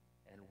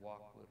and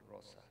walk with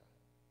Rosa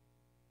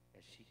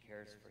as she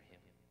cares for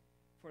him.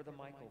 For the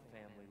Michael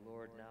family,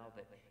 Lord, now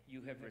that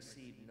you have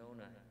received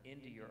Nona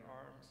into your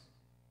arms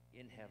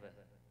in heaven,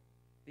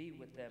 be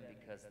with them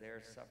because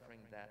they're suffering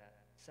that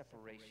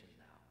separation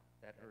now,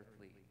 that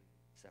earthly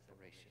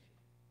separation.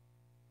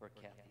 For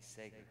Kathy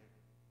Sager,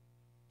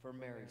 for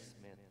Mary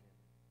Smith,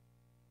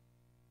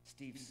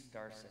 Steve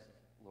Starset,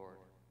 Lord,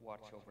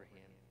 watch over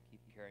him,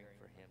 keep caring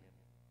for him.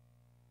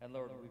 And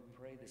Lord, we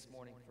pray this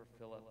morning for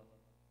Philip,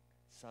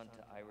 son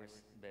to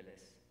Iris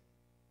Velez.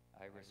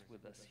 Iris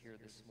with us here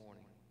this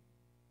morning.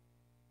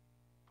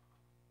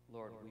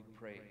 Lord, we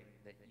pray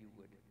that you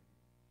would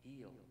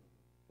heal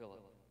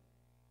Philip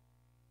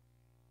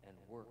and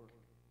work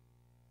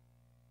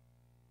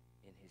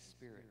in his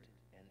spirit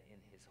and in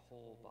his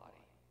whole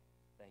body.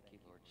 Thank you,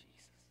 Lord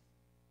Jesus.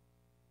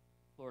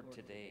 Lord,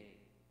 today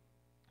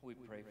we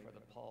pray for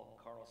the Paul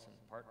Carlson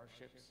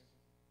Partnerships.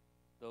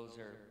 Those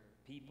are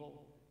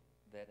people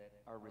that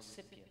are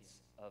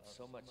recipients of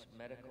so much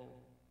medical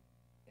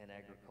and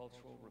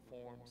agricultural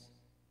reforms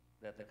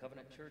that the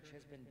Covenant Church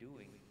has been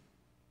doing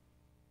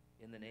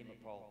in the name of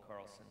Paul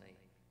Carlson, a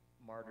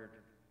martyred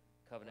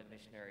covenant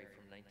missionary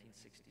from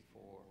 1964.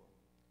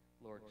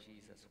 Lord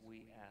Jesus,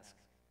 we ask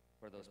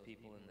for those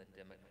people in the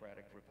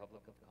Democratic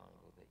Republic of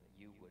Congo that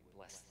you would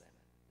bless them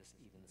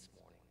even this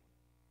morning.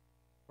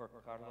 For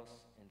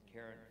Carlos and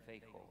Karen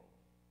Fejo,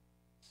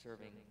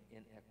 serving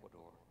in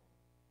Ecuador,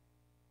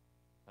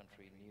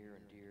 country near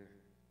and dear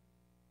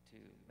to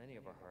many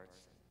of our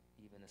hearts,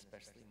 even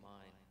especially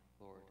mine,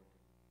 Lord.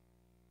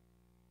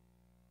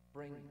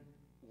 Bring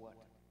what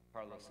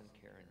Carlos and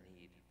Karen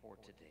need for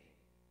today.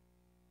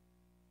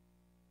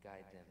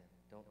 Guide them.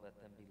 Don't let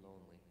them be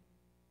lonely.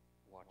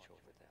 Watch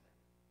over them.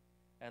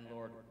 And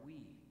Lord,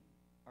 we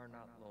are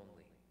not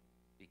lonely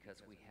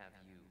because we have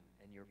you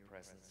and your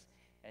presence.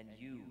 And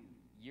you,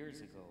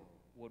 years ago,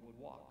 would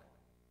walk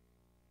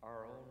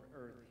our own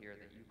earth here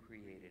that you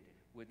created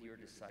with your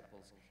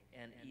disciples,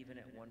 and even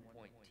at one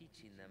point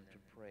teaching them to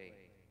pray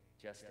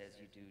just as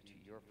you do to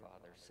your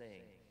Father,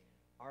 saying,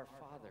 Our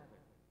Father,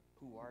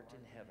 who art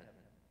in heaven,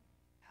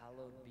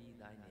 hallowed be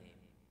thy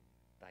name.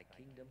 Thy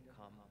kingdom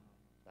come,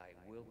 thy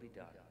will be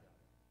done,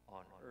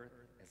 on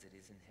earth as it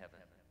is in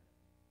heaven.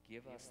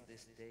 Give us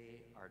this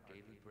day our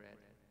daily bread,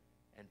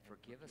 and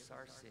forgive us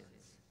our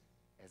sins,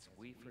 as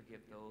we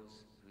forgive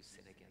those who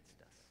sin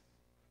against us.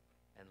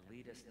 And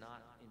lead us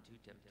not into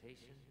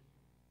temptation,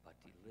 but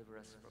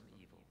deliver us from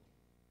evil.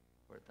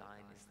 For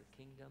thine is the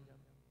kingdom,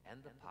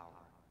 and the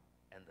power,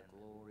 and the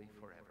glory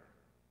forever.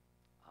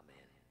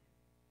 Amen.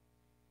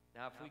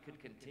 Now, if we could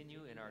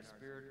continue in our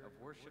spirit of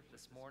worship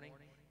this morning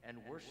and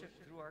worship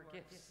through our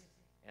gifts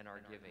and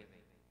our giving,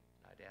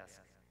 I'd ask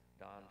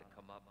Don to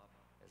come up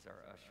as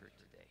our usher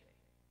today.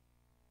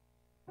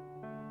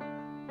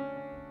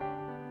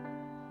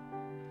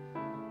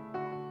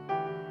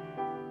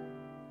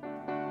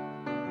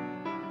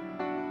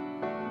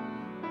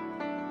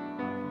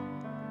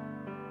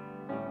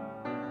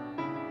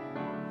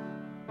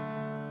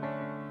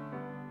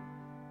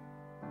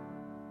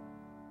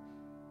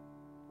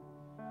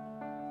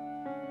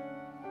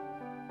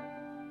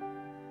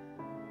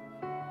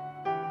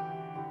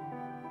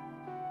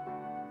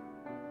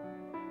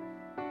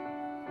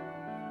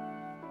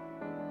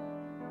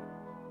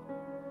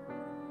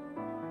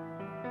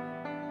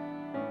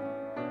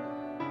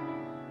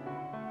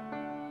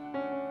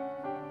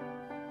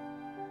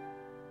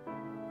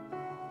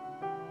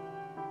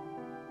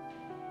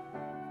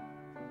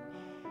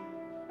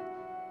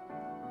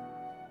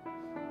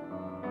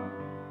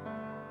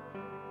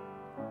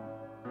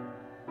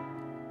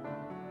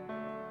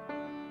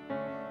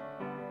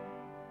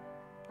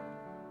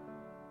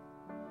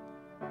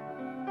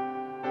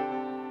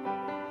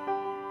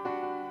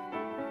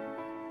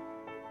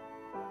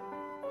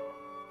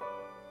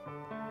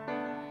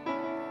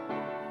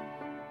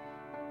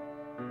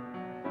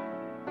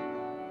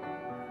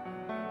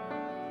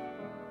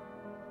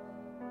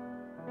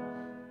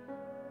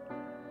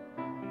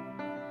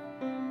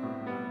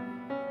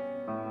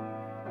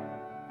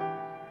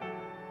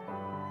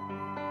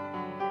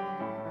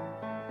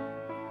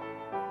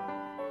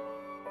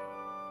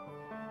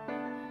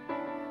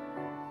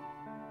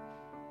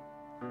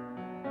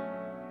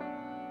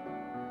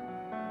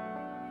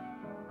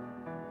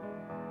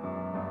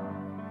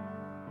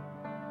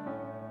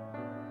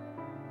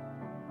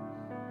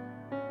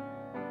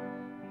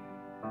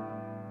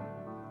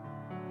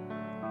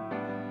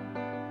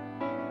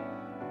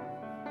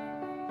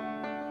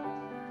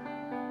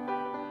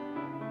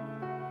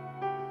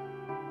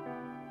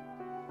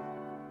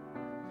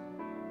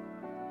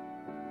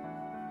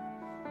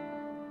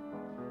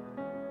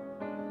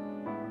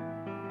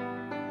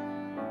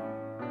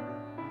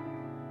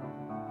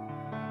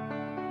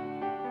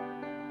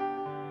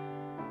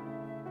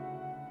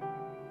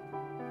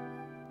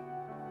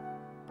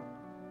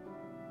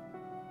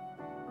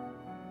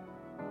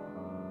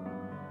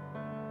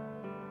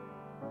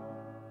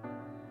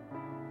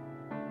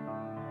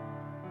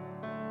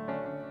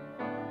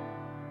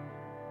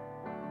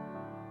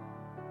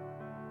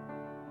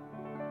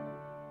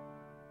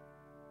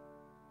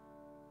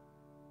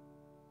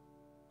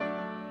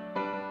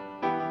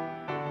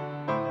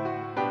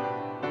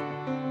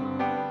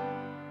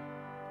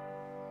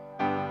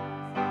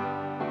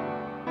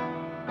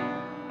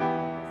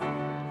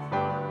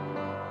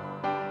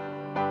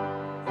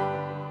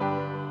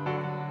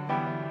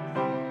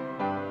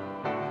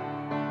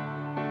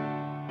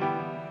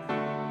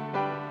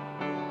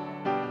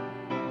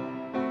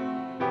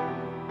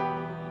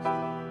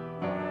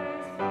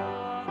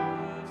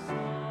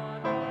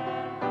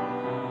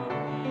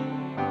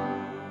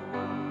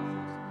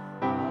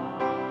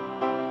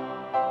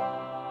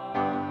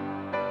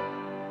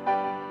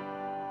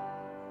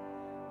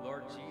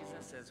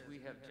 As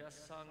we have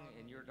just sung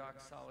in your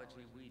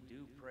doxology, we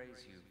do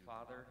praise you,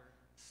 Father,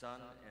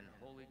 Son, and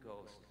Holy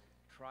Ghost,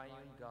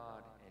 triune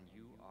God, and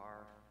you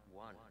are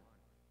one.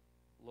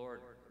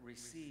 Lord,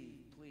 receive,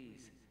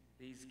 please,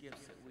 these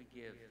gifts that we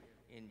give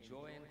in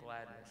joy and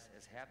gladness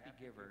as happy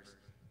givers,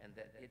 and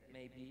that it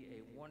may be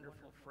a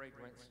wonderful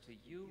fragrance to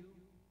you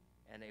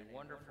and a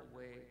wonderful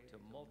way to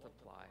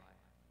multiply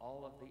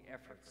all of the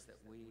efforts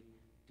that we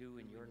do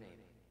in your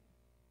name.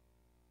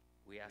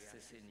 We ask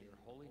this in your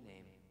holy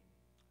name.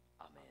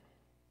 Amen.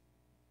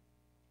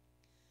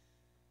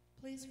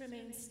 Please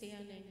remain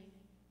standing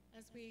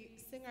as we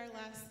sing our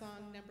last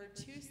song, number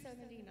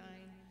 279,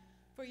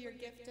 For Your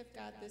Gift of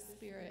God the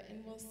Spirit,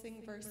 and we'll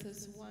sing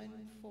verses 1,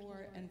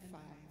 4, and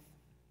 5.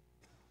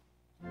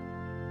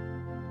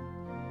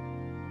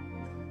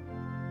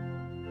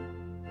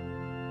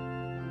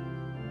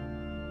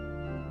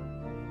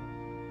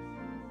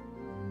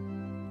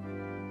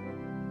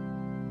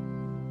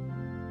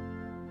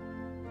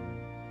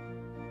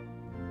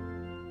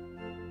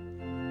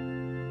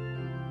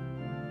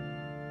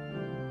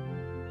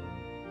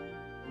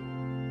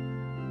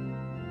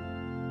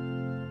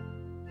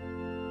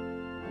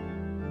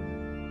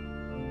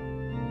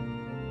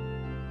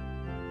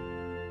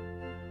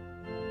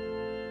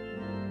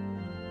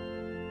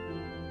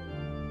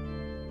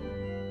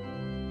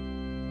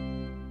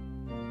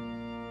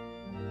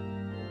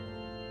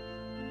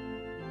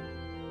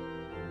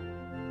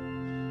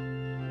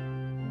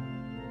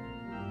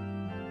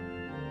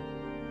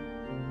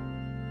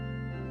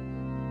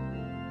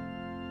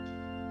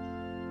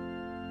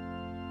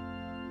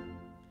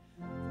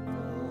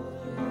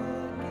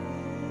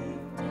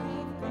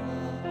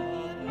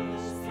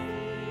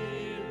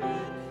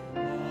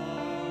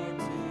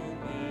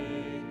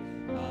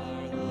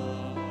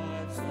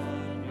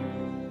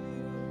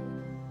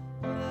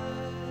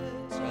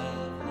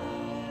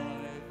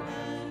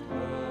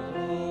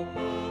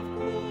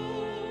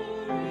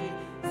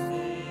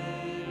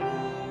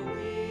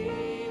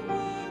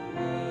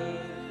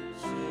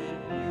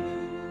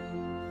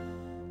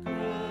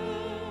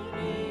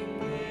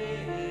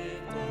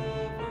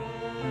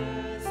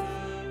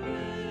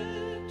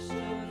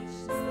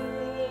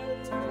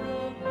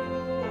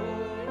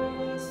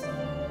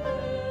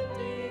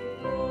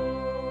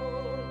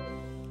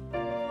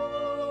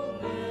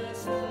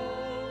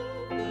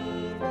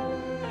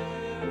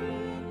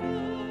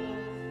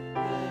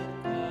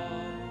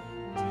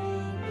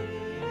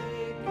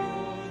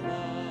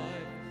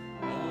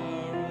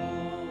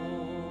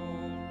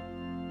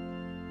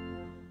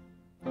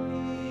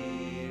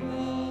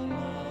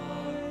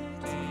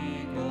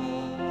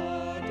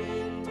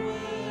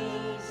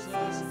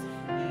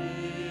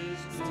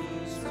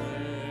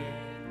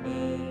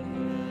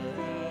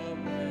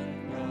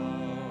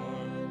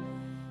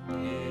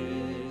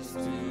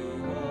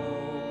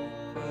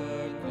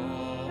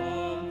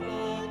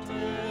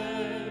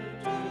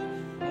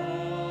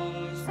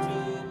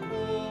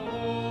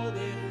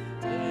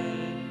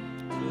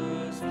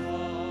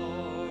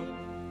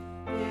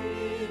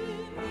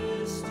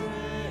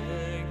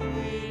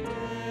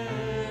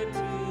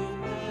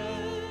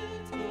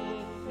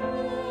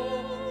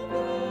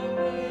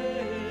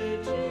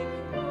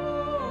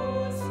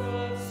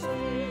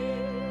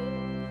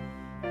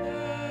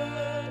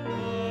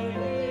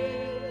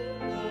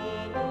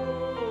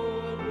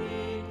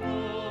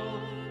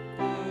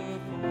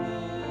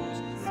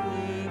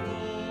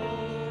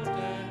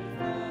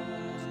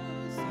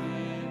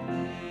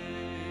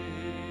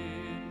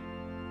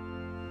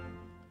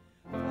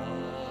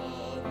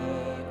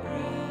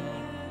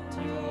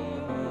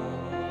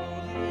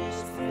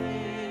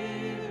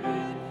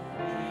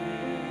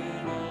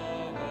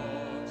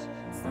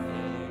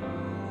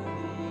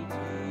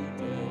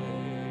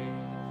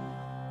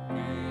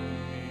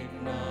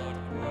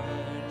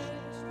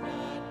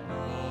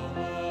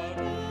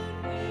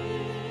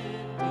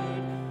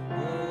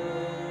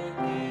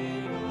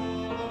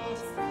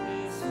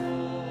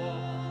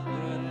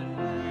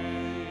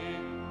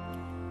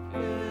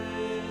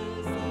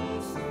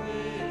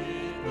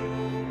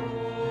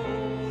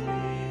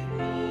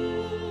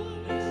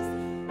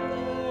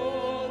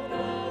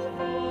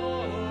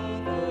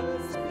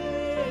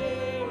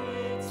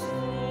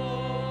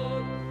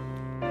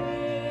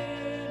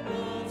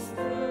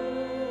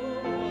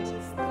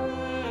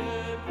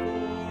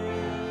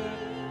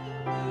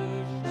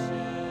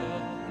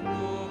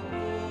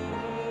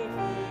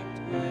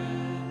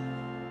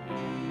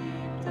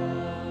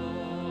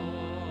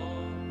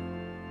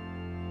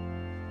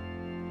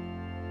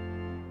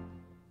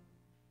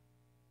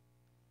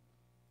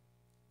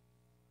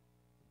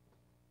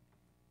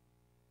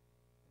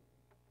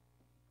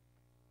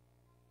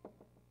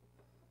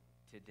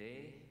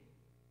 Today,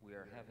 we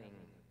are having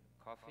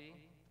coffee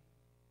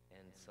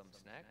and some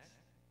snacks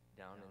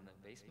down in the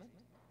basement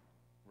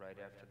right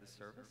after the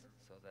service,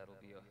 so that'll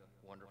be a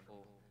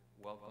wonderful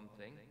welcome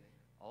thing.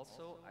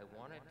 Also, I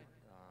wanted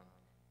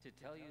to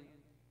tell you,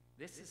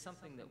 this is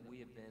something that we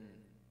have been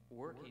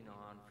working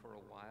on for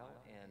a while,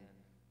 and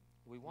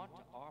we want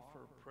to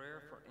offer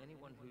prayer for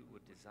anyone who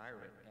would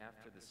desire it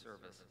after the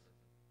service.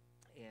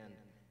 And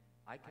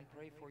I can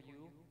pray for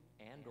you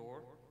and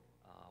or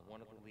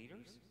one of the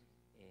leaders,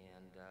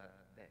 and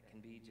that can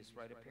be just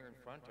right up here in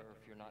front, or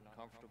if you're not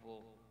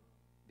comfortable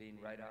being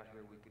right out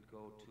here, we could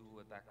go to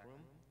a back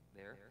room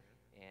there,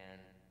 and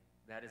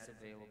that is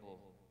available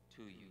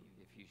to you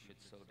if you should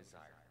so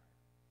desire.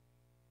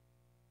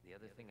 The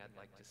other thing I'd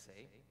like to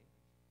say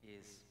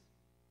is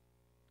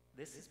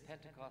this is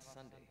Pentecost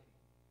Sunday.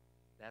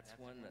 That's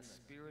when the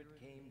Spirit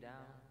came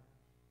down,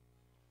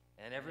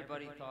 and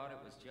everybody thought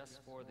it was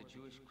just for the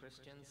Jewish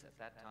Christians at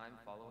that time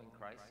following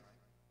Christ,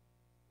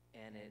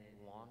 and it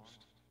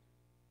launched,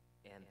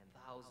 and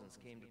thousands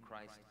came to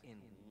Christ in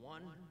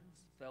one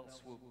fell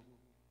swoop.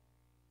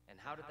 And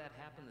how did that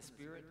happen? The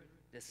Spirit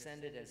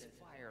descended as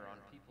fire on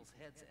people's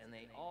heads, and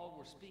they all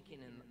were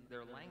speaking in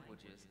their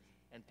languages,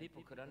 and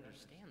people could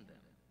understand them.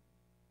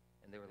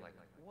 And they were like,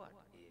 what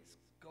is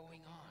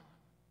going on?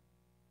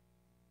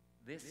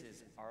 This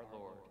is our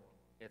Lord.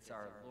 It's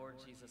our Lord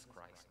Jesus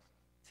Christ.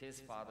 It's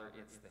His Father.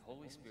 It's the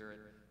Holy Spirit.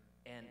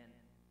 And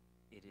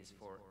it is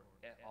for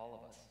all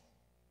of us.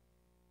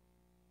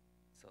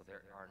 So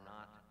there are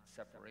not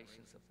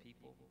separations of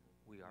people.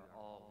 We are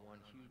all one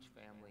huge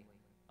family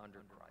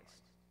under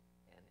Christ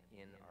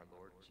and in our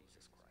Lord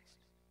Jesus Christ.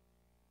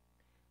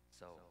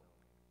 So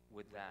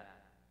with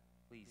that,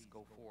 please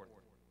go forth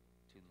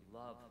to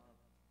love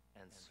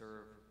and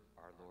serve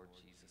our Lord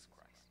Jesus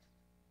Christ.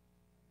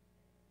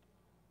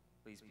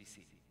 Please be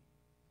seated.